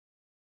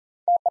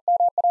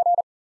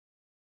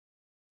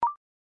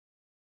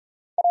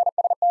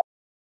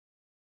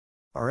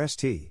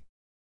 RST.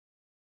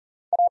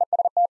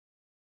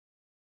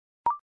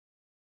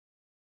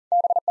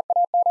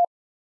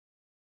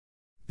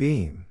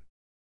 Beam.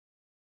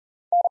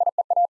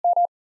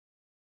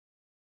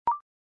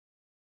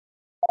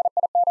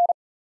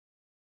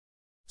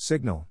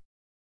 Signal.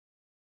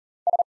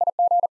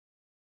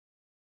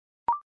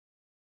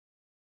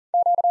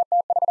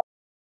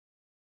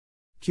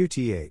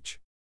 QTH.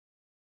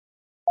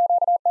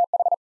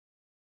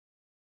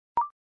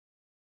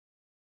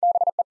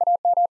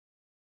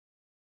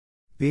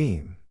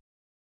 Beam.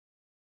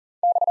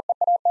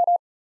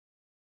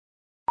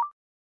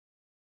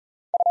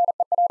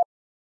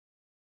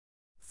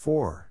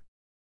 For.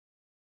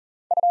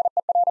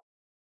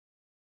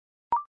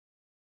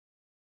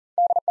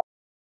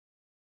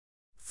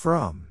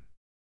 From.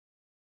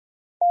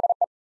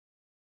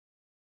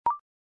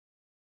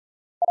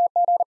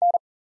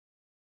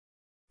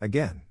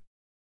 Again.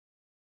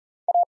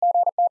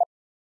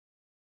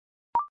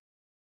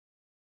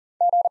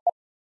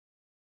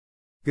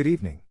 Good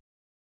evening.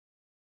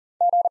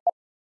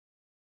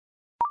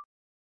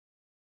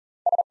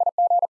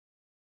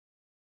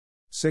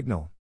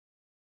 Signal.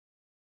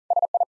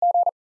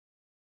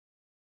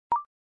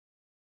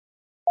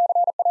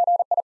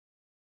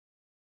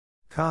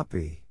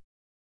 Copy.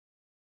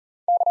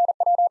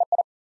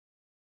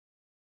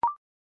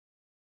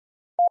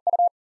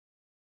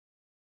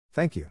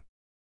 Thank you.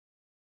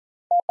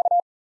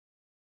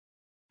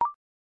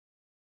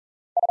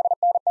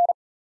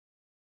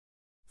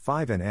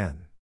 Five and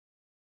N.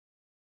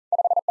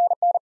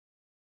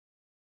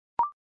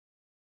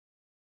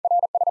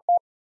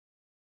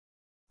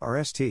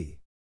 RST.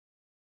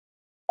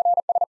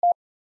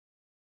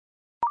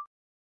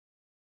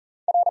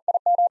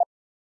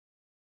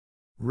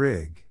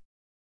 Rig.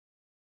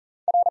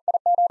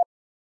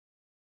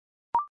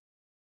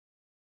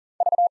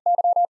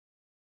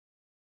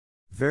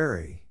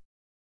 Very.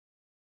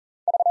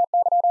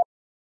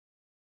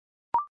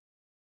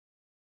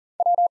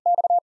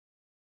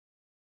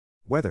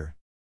 Weather.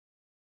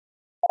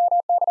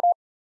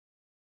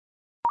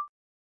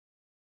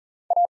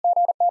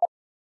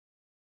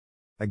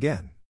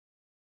 Again.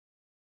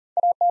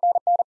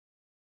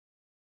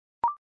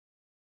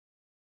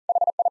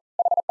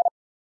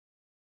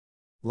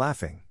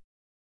 Laughing.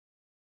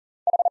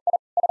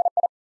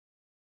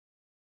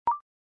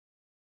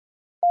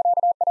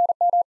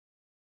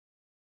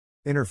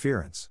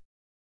 Interference.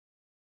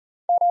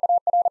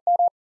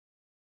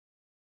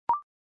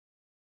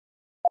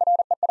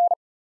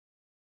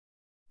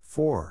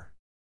 For.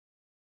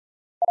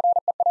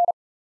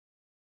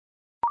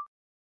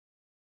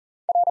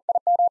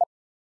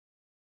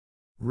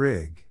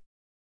 Rig.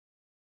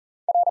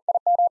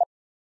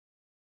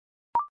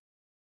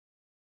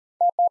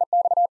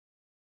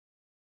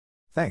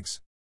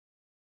 Thanks.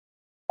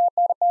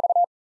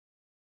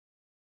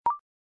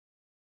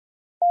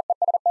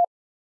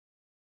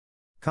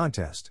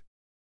 Contest.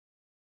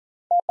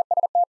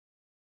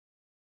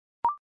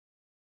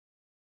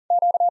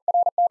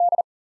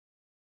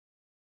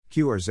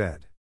 QRZ.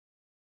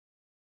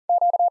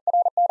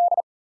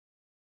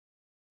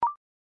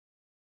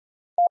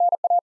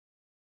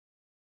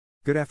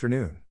 Good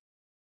afternoon.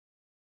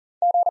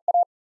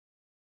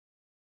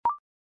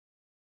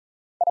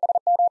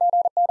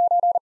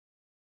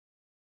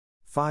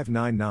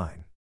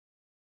 $5.99.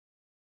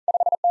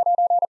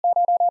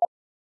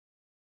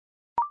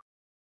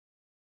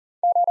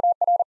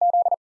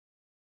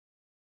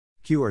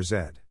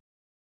 QRZ.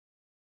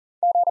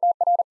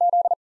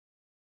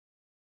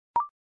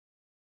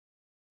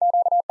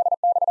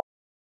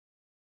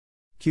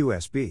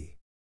 QSB.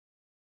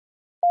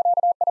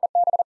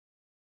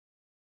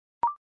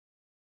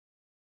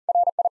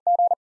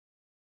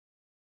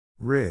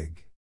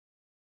 Rig.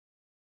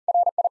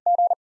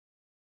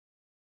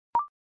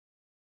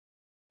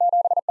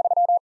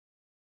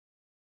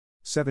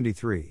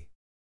 $73.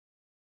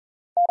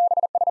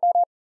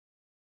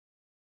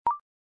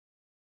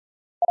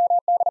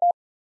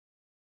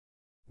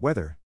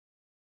 Weather.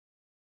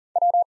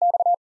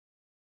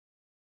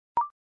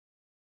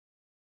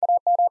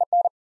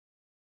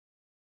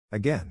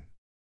 Again.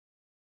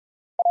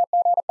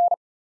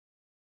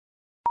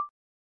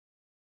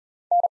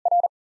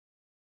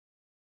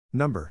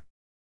 Number.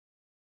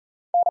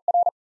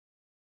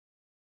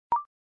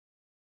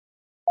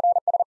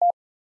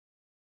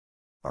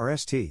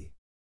 RST.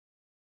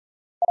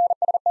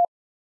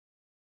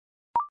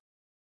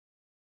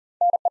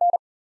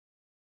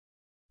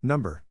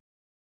 Number.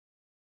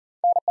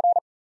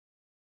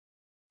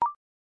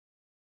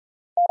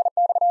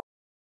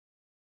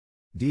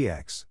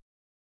 DX.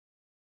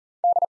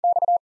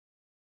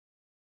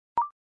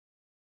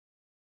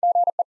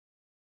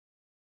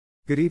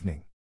 Good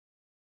evening.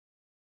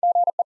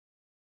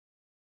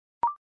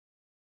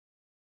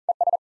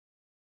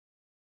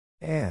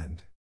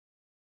 And.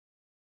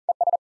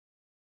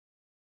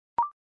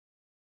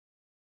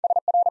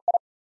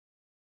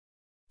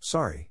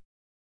 Sorry.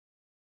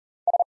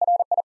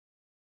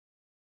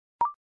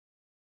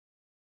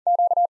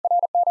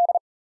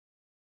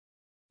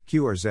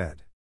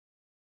 QRZ.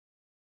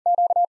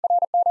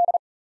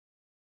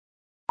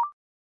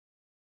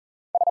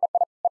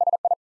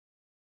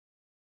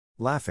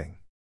 Laughing.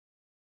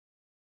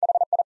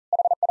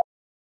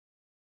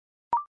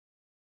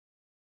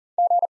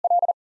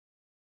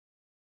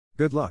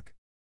 Good luck.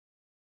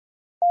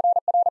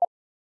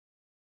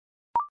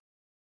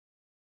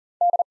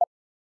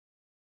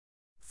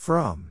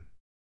 From.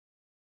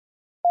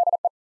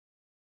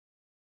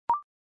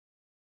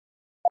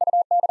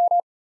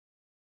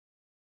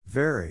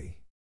 Very.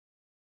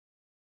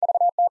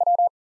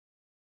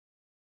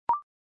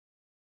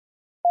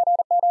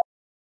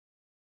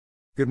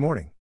 Good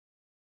morning.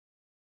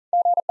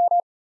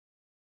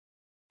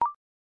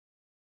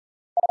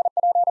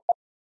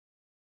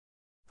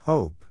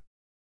 Hope.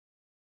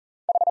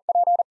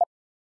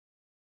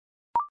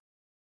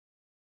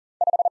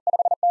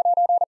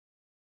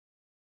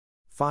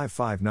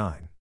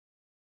 $5.59.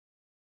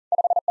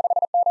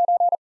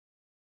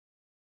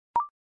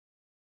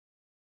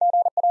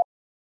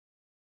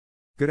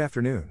 Good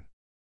afternoon.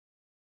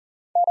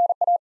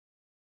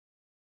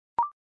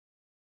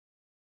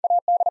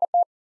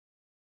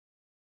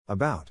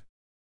 About.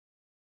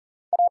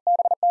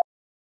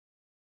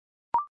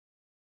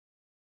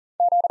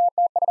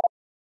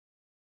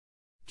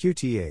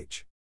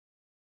 QTH.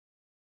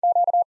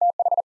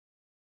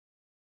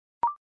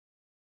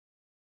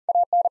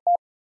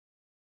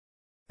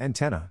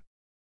 Antenna.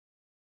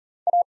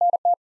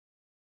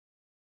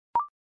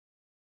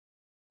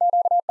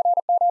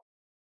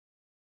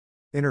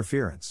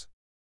 Interference.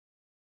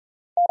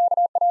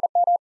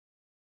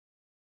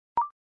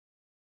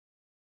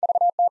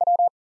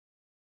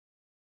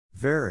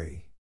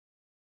 Very.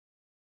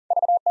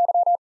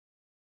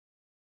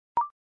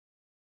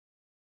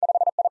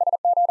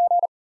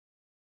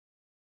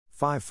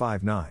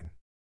 $5.59.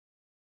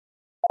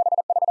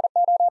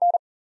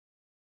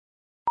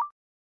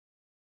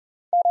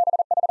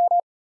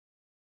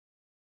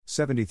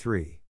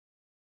 $73.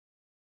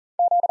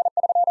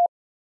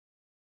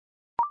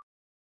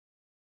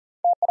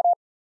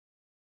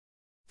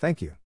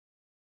 Thank you.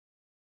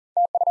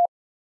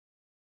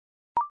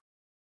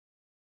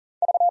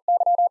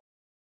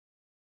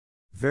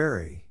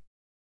 Very.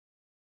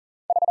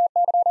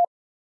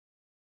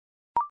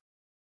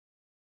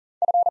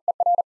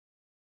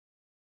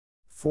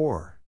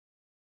 For.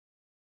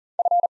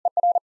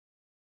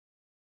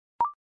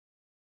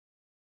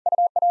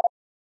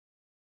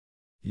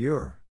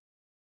 Your.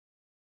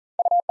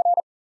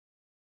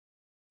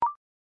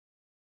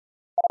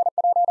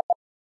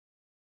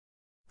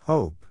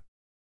 Hope.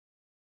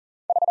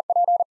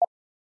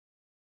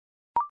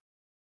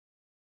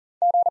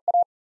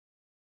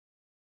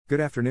 Good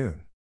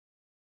afternoon.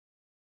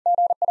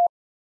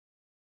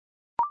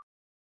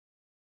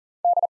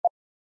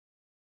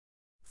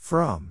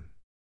 From.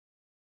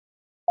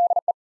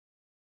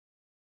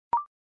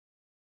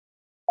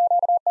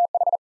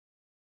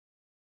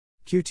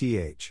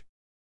 QTH.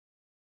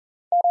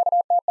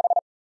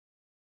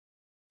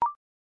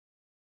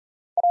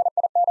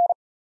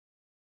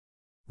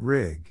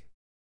 Rig.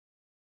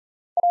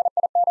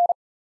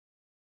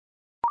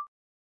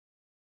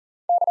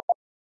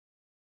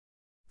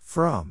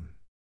 From.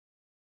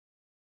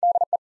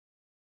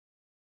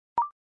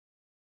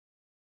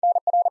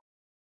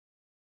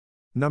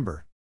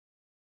 Number.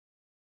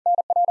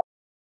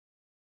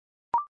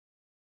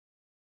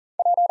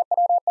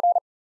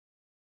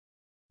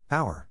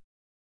 Power.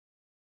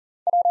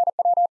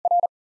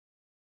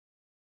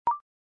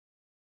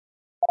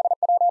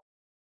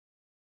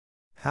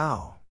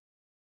 How.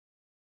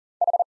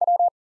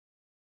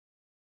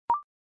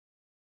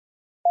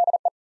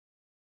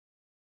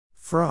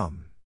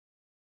 From.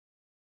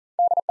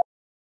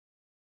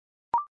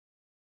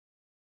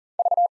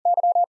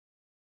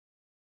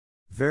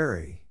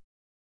 Very.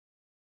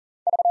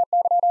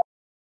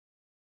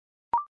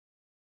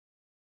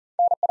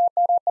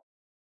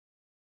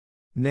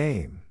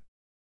 Name.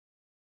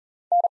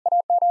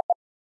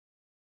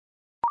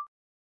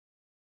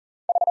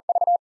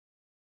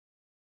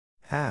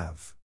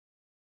 Have.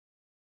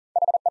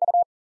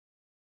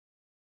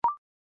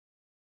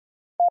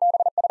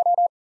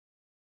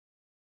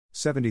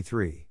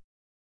 $73.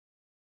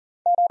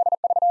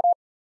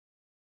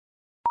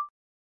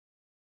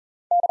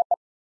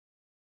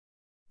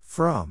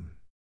 From.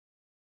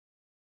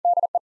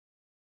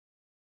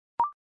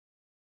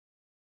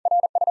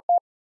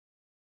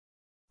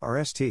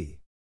 RST.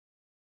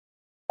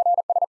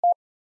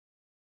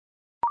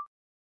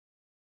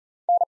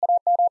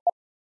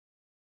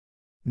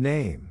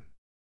 Name.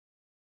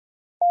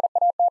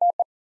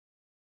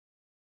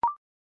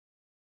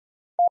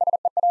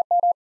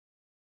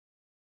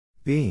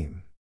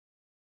 Beam.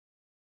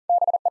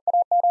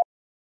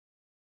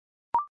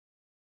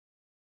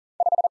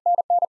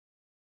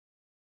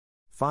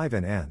 Five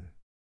and N.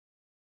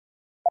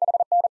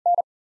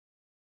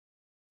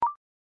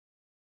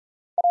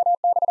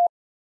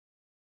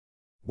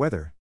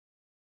 Weather.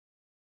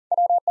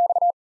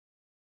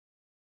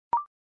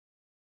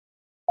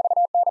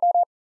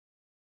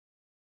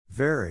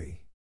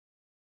 Very.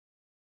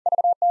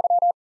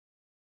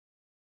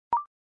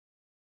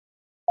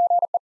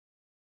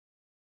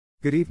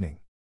 Good evening.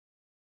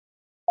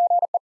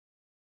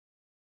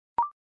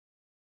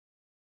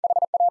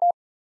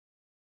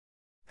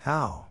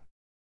 How.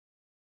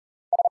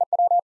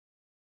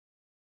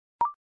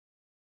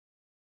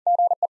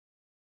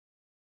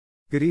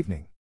 Good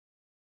evening.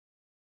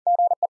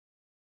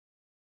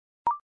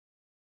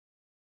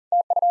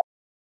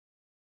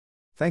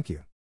 Thank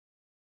you.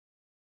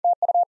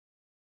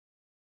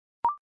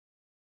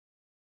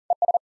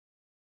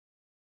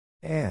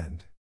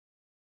 And.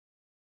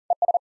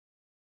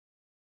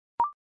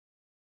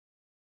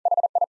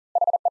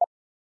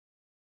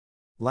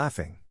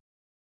 Laughing.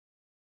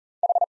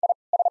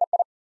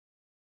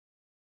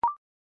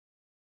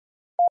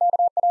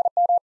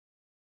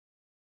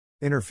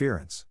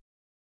 Interference.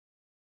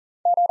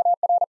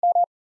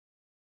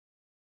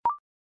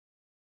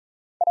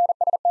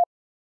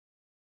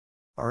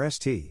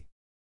 RST.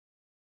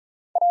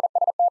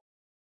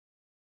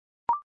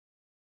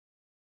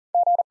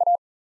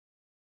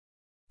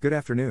 Good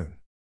afternoon.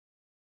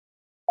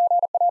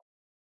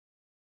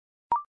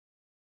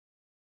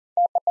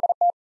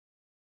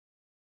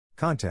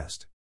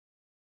 Contest.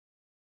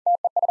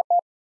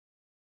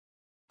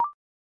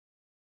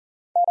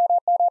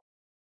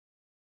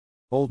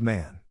 Old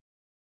man.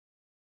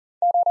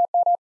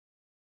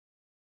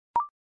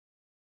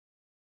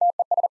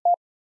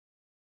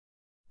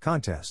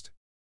 Contest.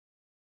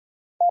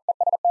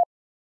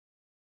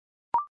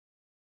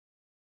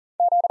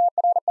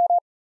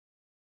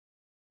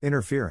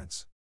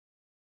 Interference.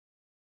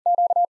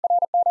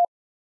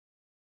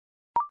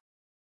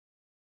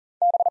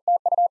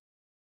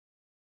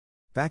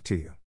 Back to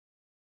you.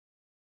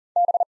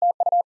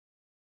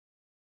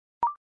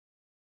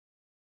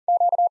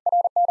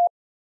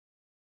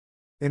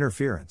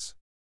 Interference.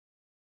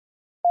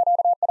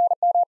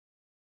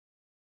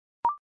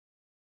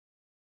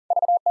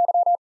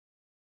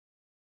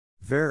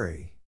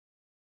 Very.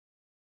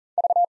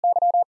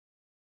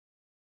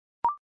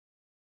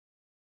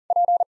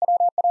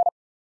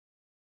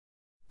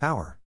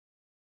 Power.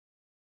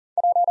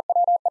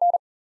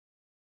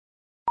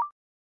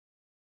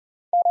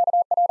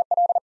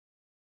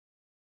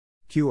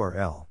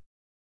 QRL.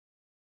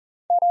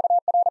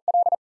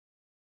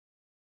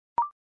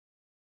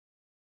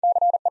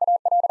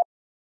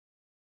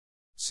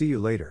 See you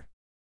later.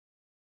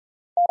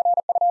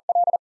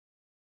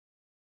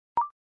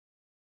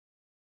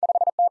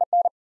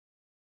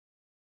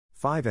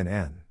 5 and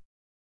N.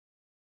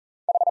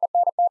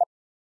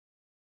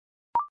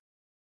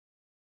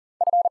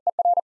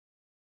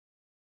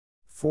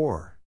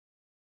 4.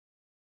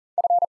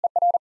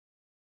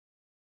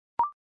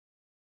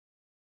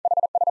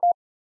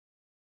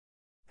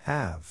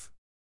 Have.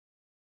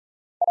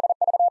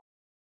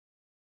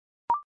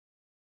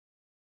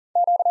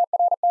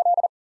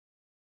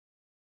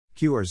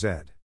 Q or Z.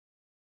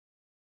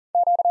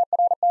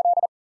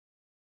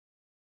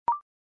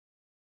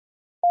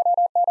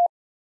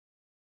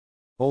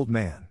 Old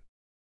man.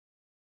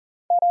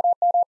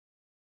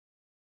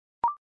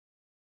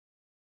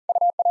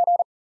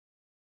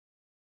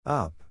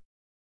 Up.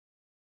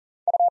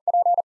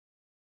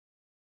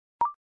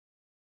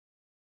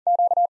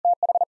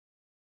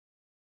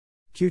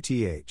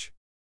 QTH.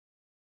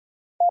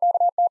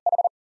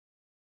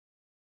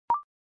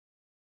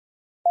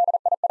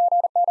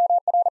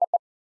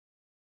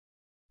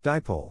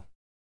 Dipole.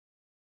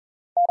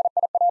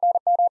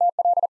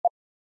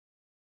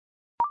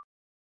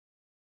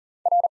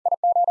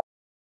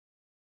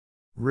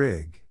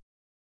 Rig.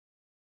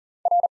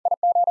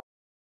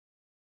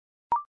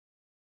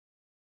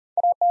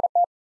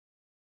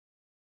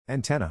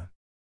 Antenna.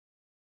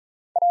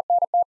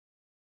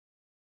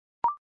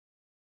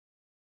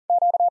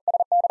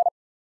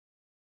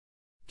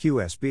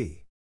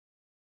 QSB.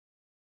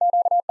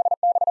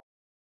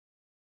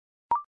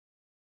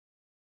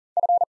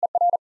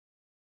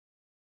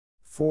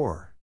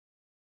 Four.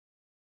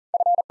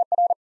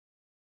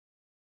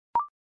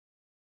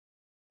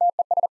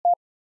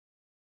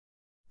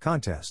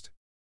 Contest.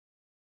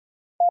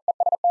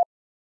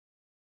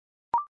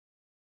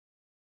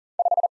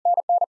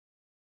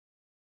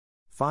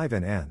 Five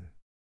and N.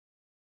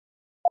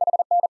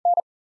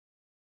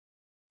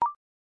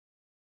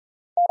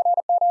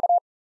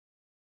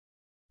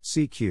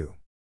 CQ.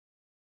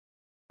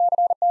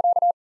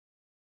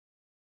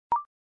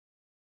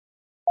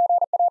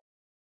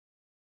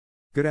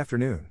 Good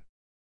afternoon.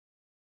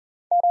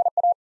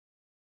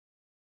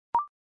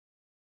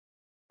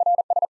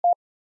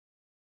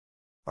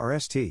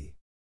 RST.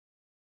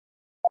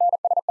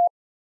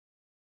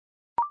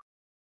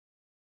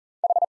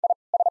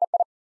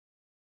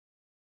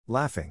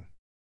 Laughing.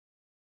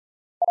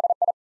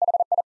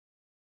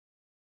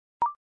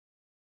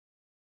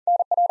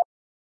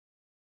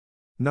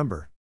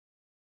 Number.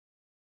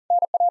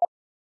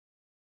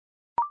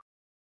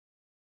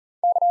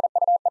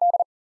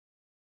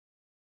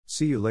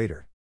 See you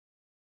later.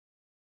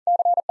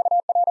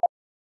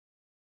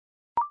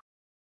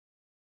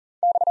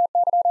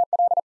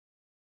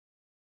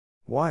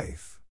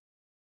 Wife.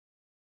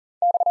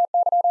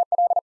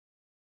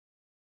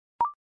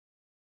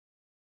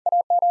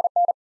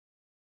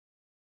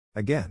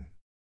 Again.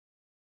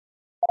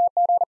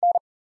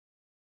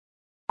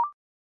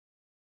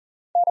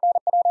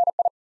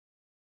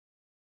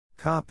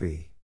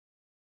 Copy.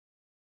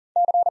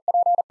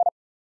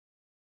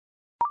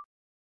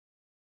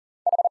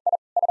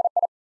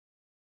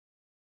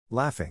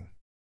 Laughing.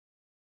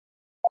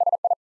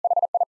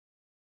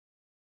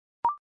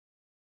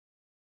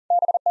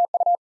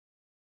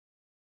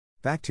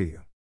 Back to you.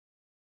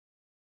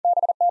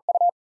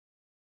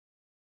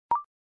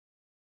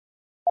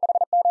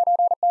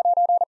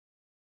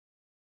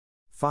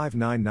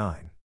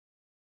 $5.99.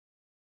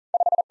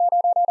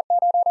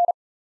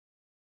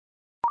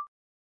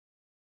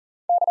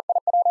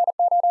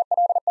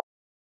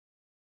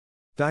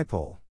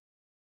 Dipole.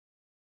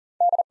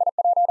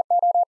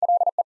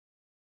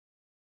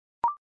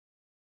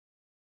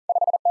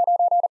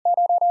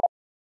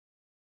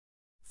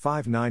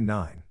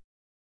 $5.99.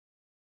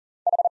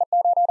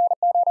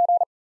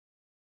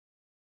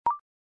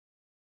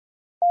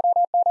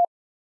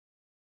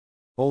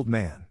 Old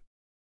man.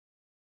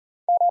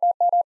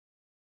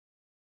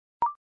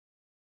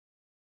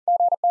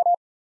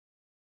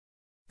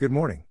 Good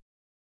morning.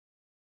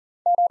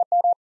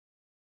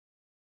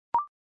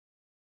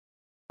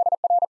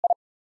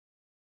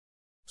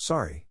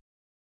 Sorry.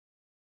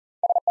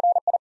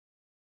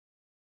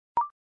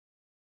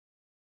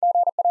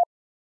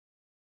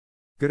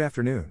 Good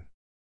afternoon.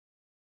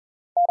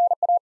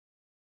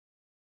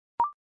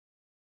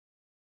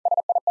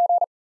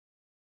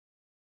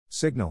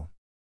 Signal.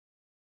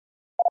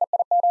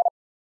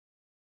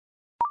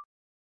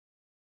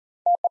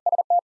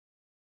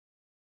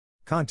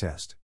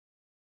 Contest.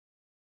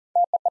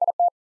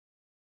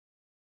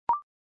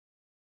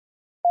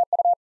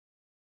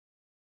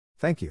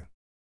 Thank you.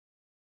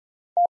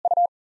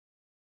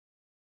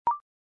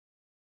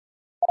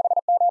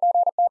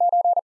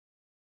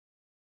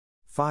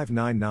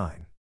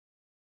 $5.99.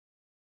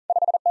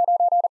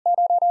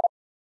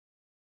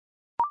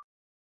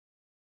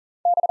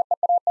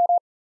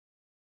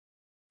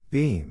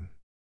 Beam.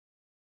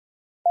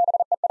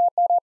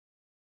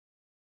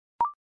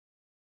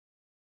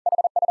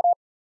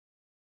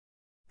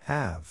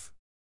 Have.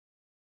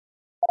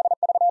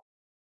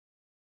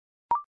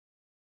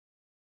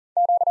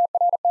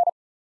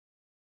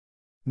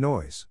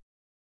 Noise.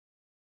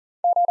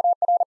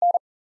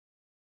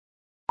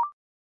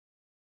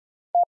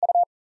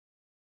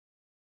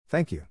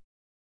 Thank you.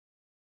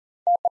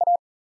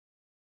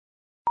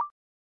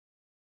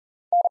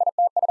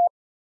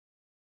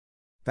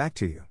 Back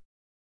to you.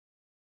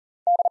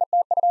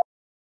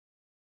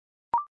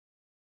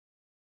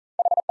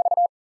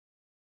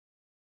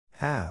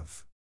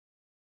 Have.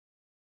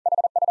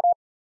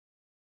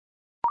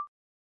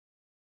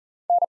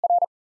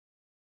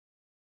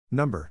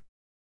 Number.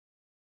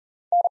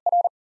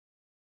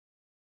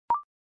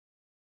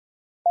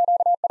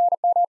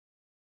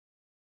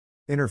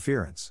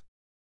 Interference.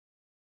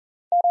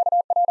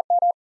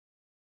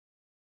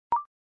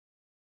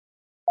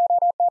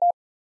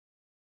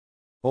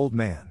 Old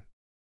man.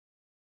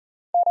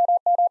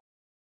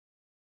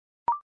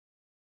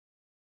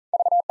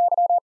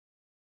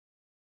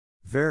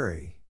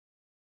 Very.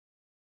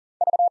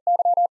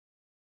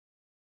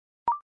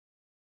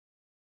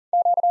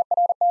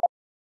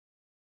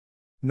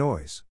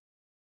 Noise.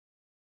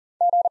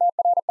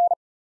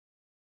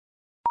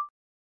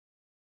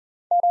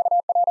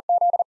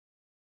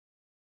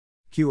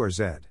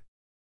 QRZ.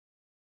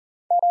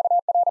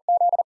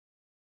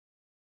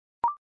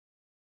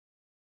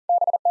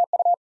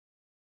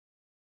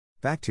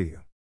 Back to you.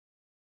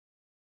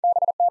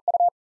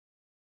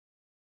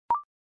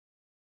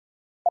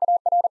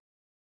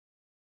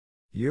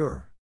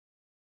 Your.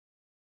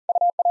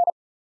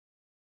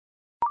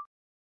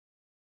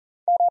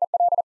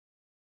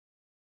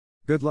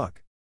 Good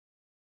luck.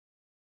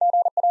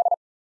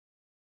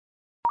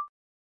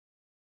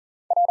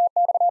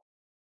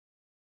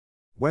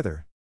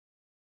 Weather.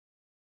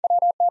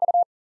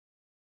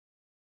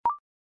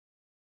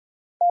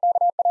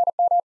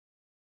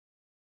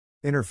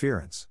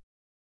 Interference.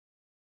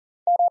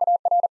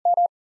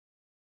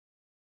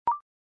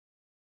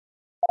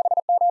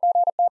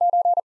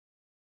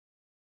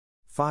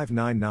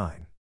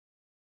 $5.99.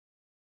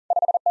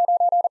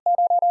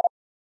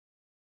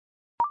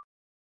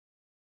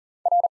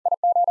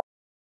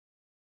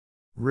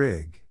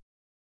 Rig.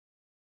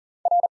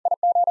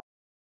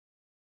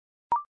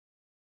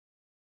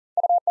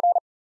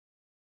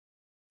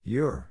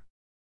 Your.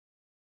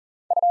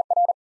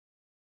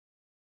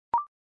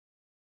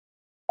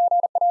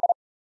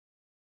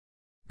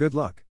 Good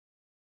luck.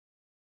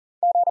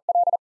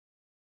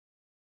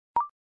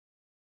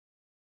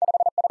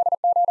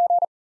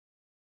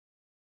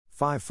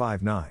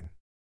 $5.59.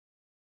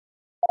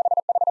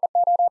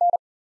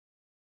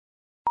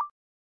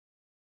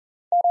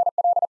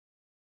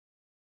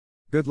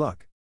 Good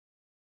luck.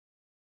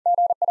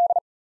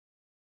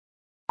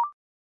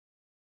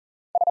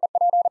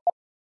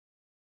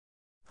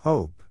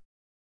 Hope.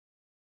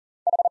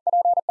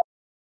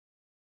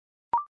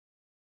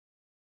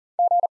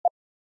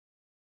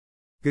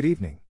 Good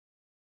evening.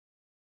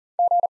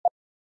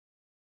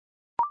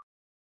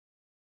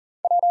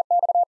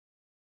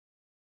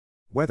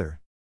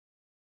 Weather.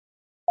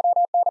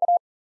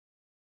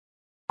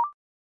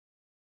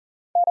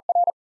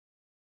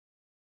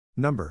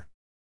 Number.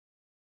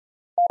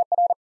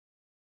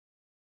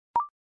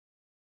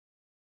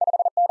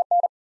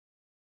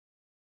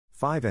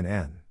 Five and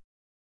N.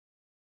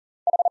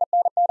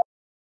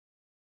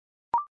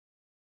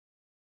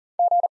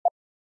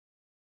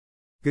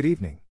 Good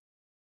evening.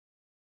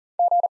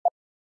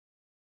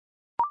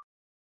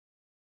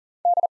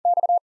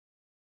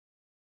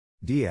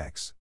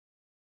 DX.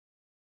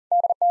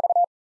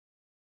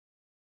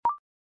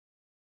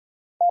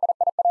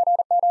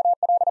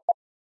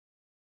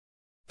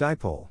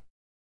 Dipole.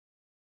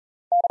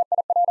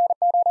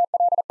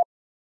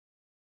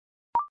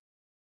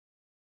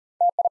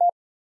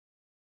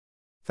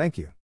 Thank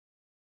you.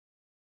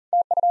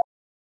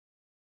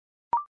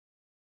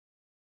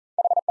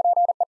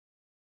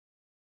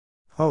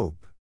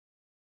 Hope.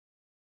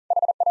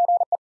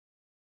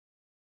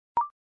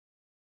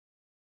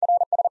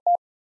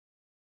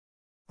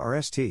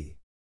 RST.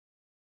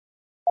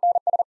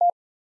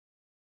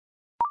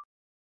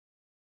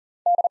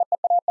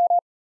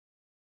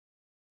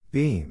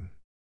 Beam.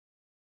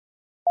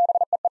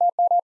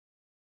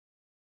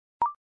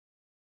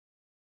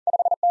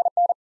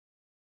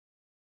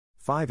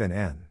 Five and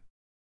N.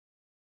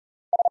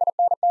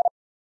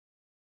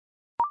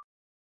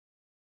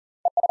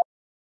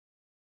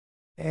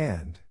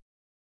 And.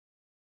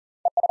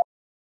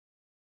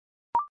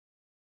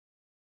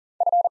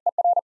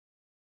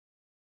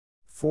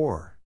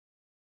 Four.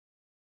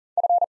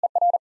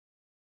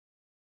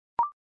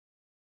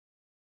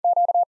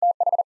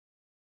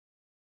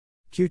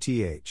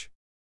 QTH.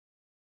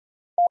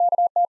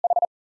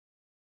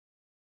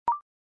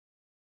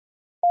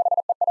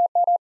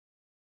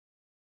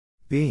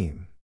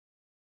 Beam.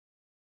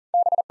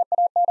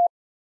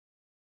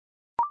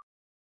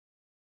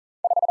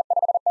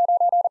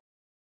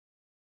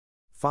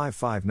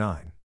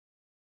 $5.59.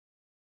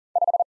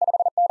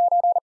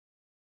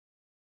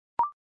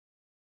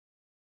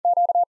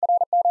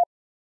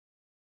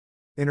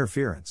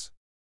 Interference.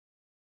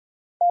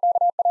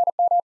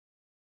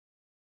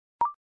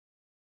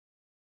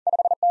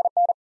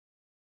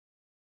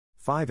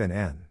 Five and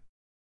N.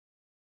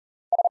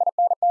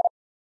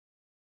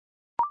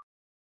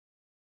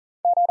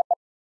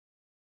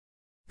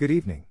 Good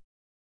evening.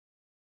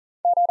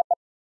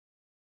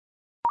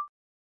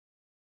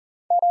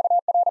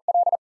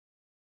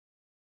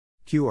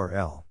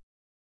 QRL.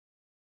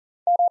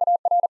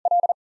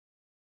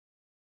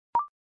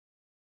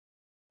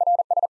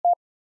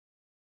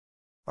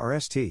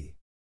 RST.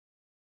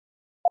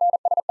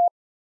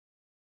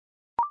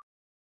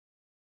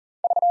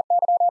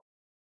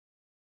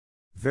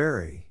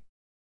 Very.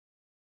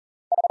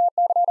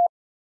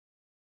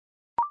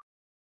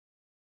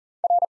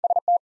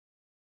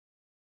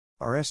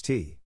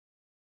 RST.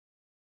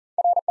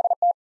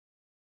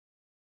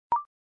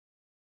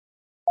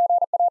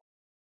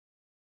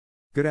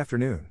 Good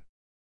afternoon.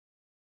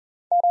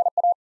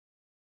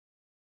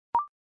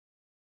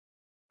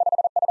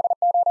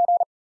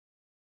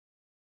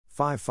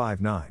 Five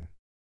 559.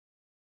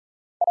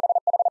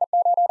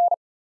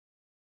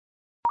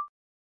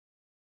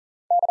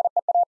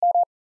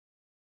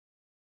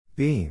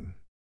 Beam.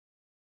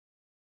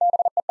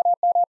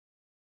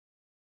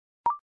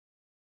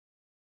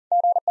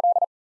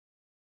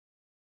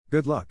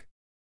 Good luck.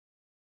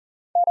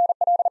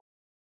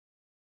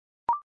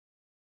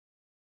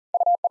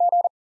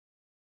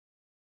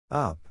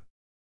 Up.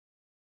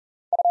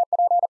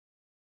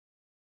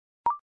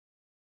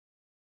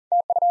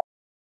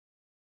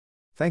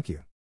 Thank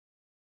you.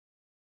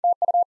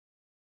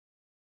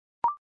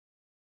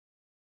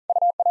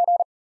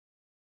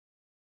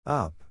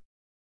 Up.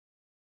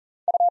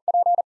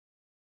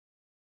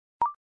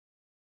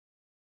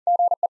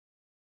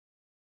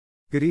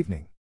 Good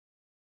evening.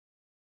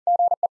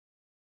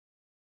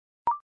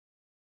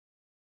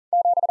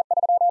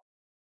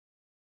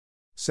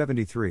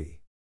 $73.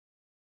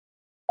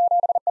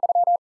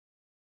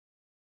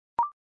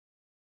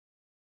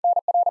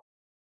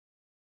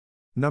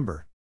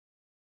 Number.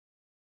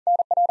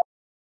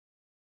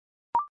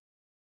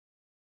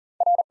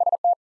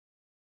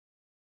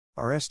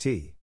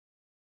 RST.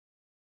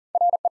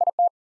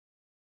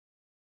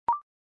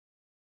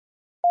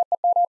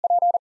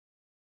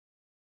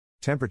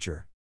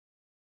 Temperature.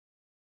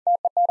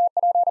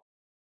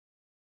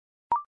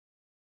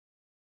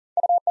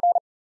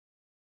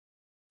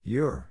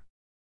 Your.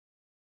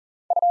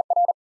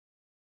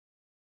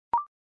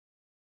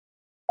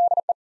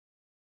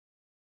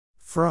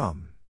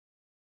 From.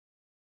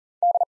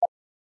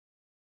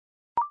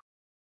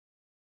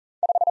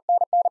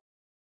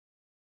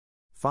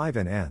 Five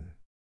and N.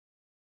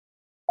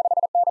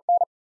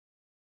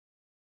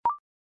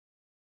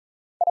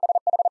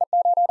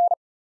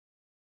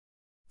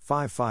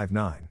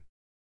 559.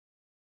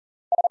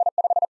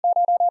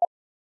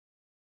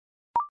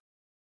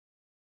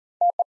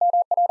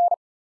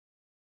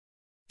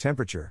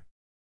 Temperature.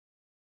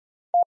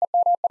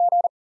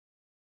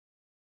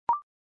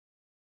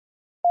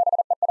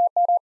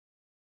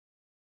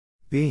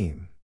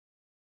 Beam.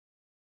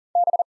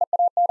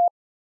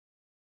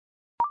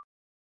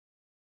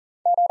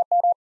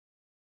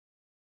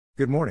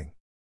 Good morning.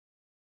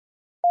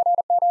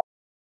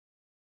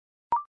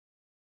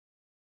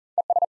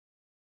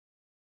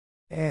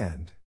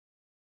 And.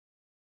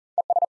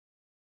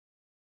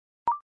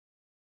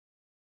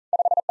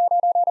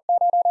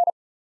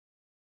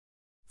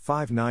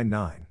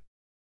 $599.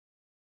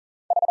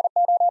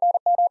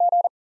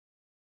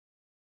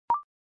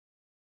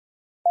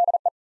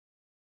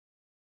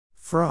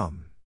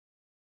 From.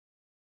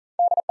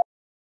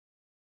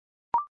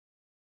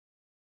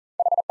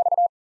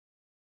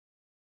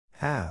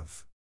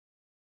 Have.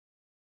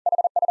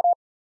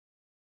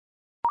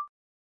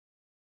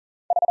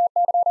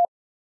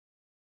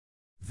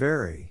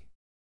 Very.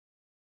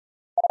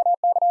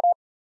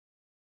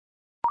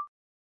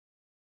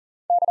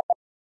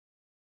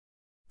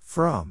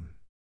 From.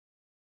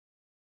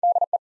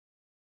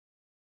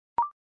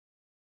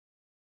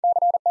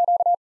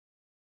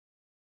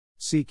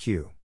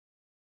 CQ.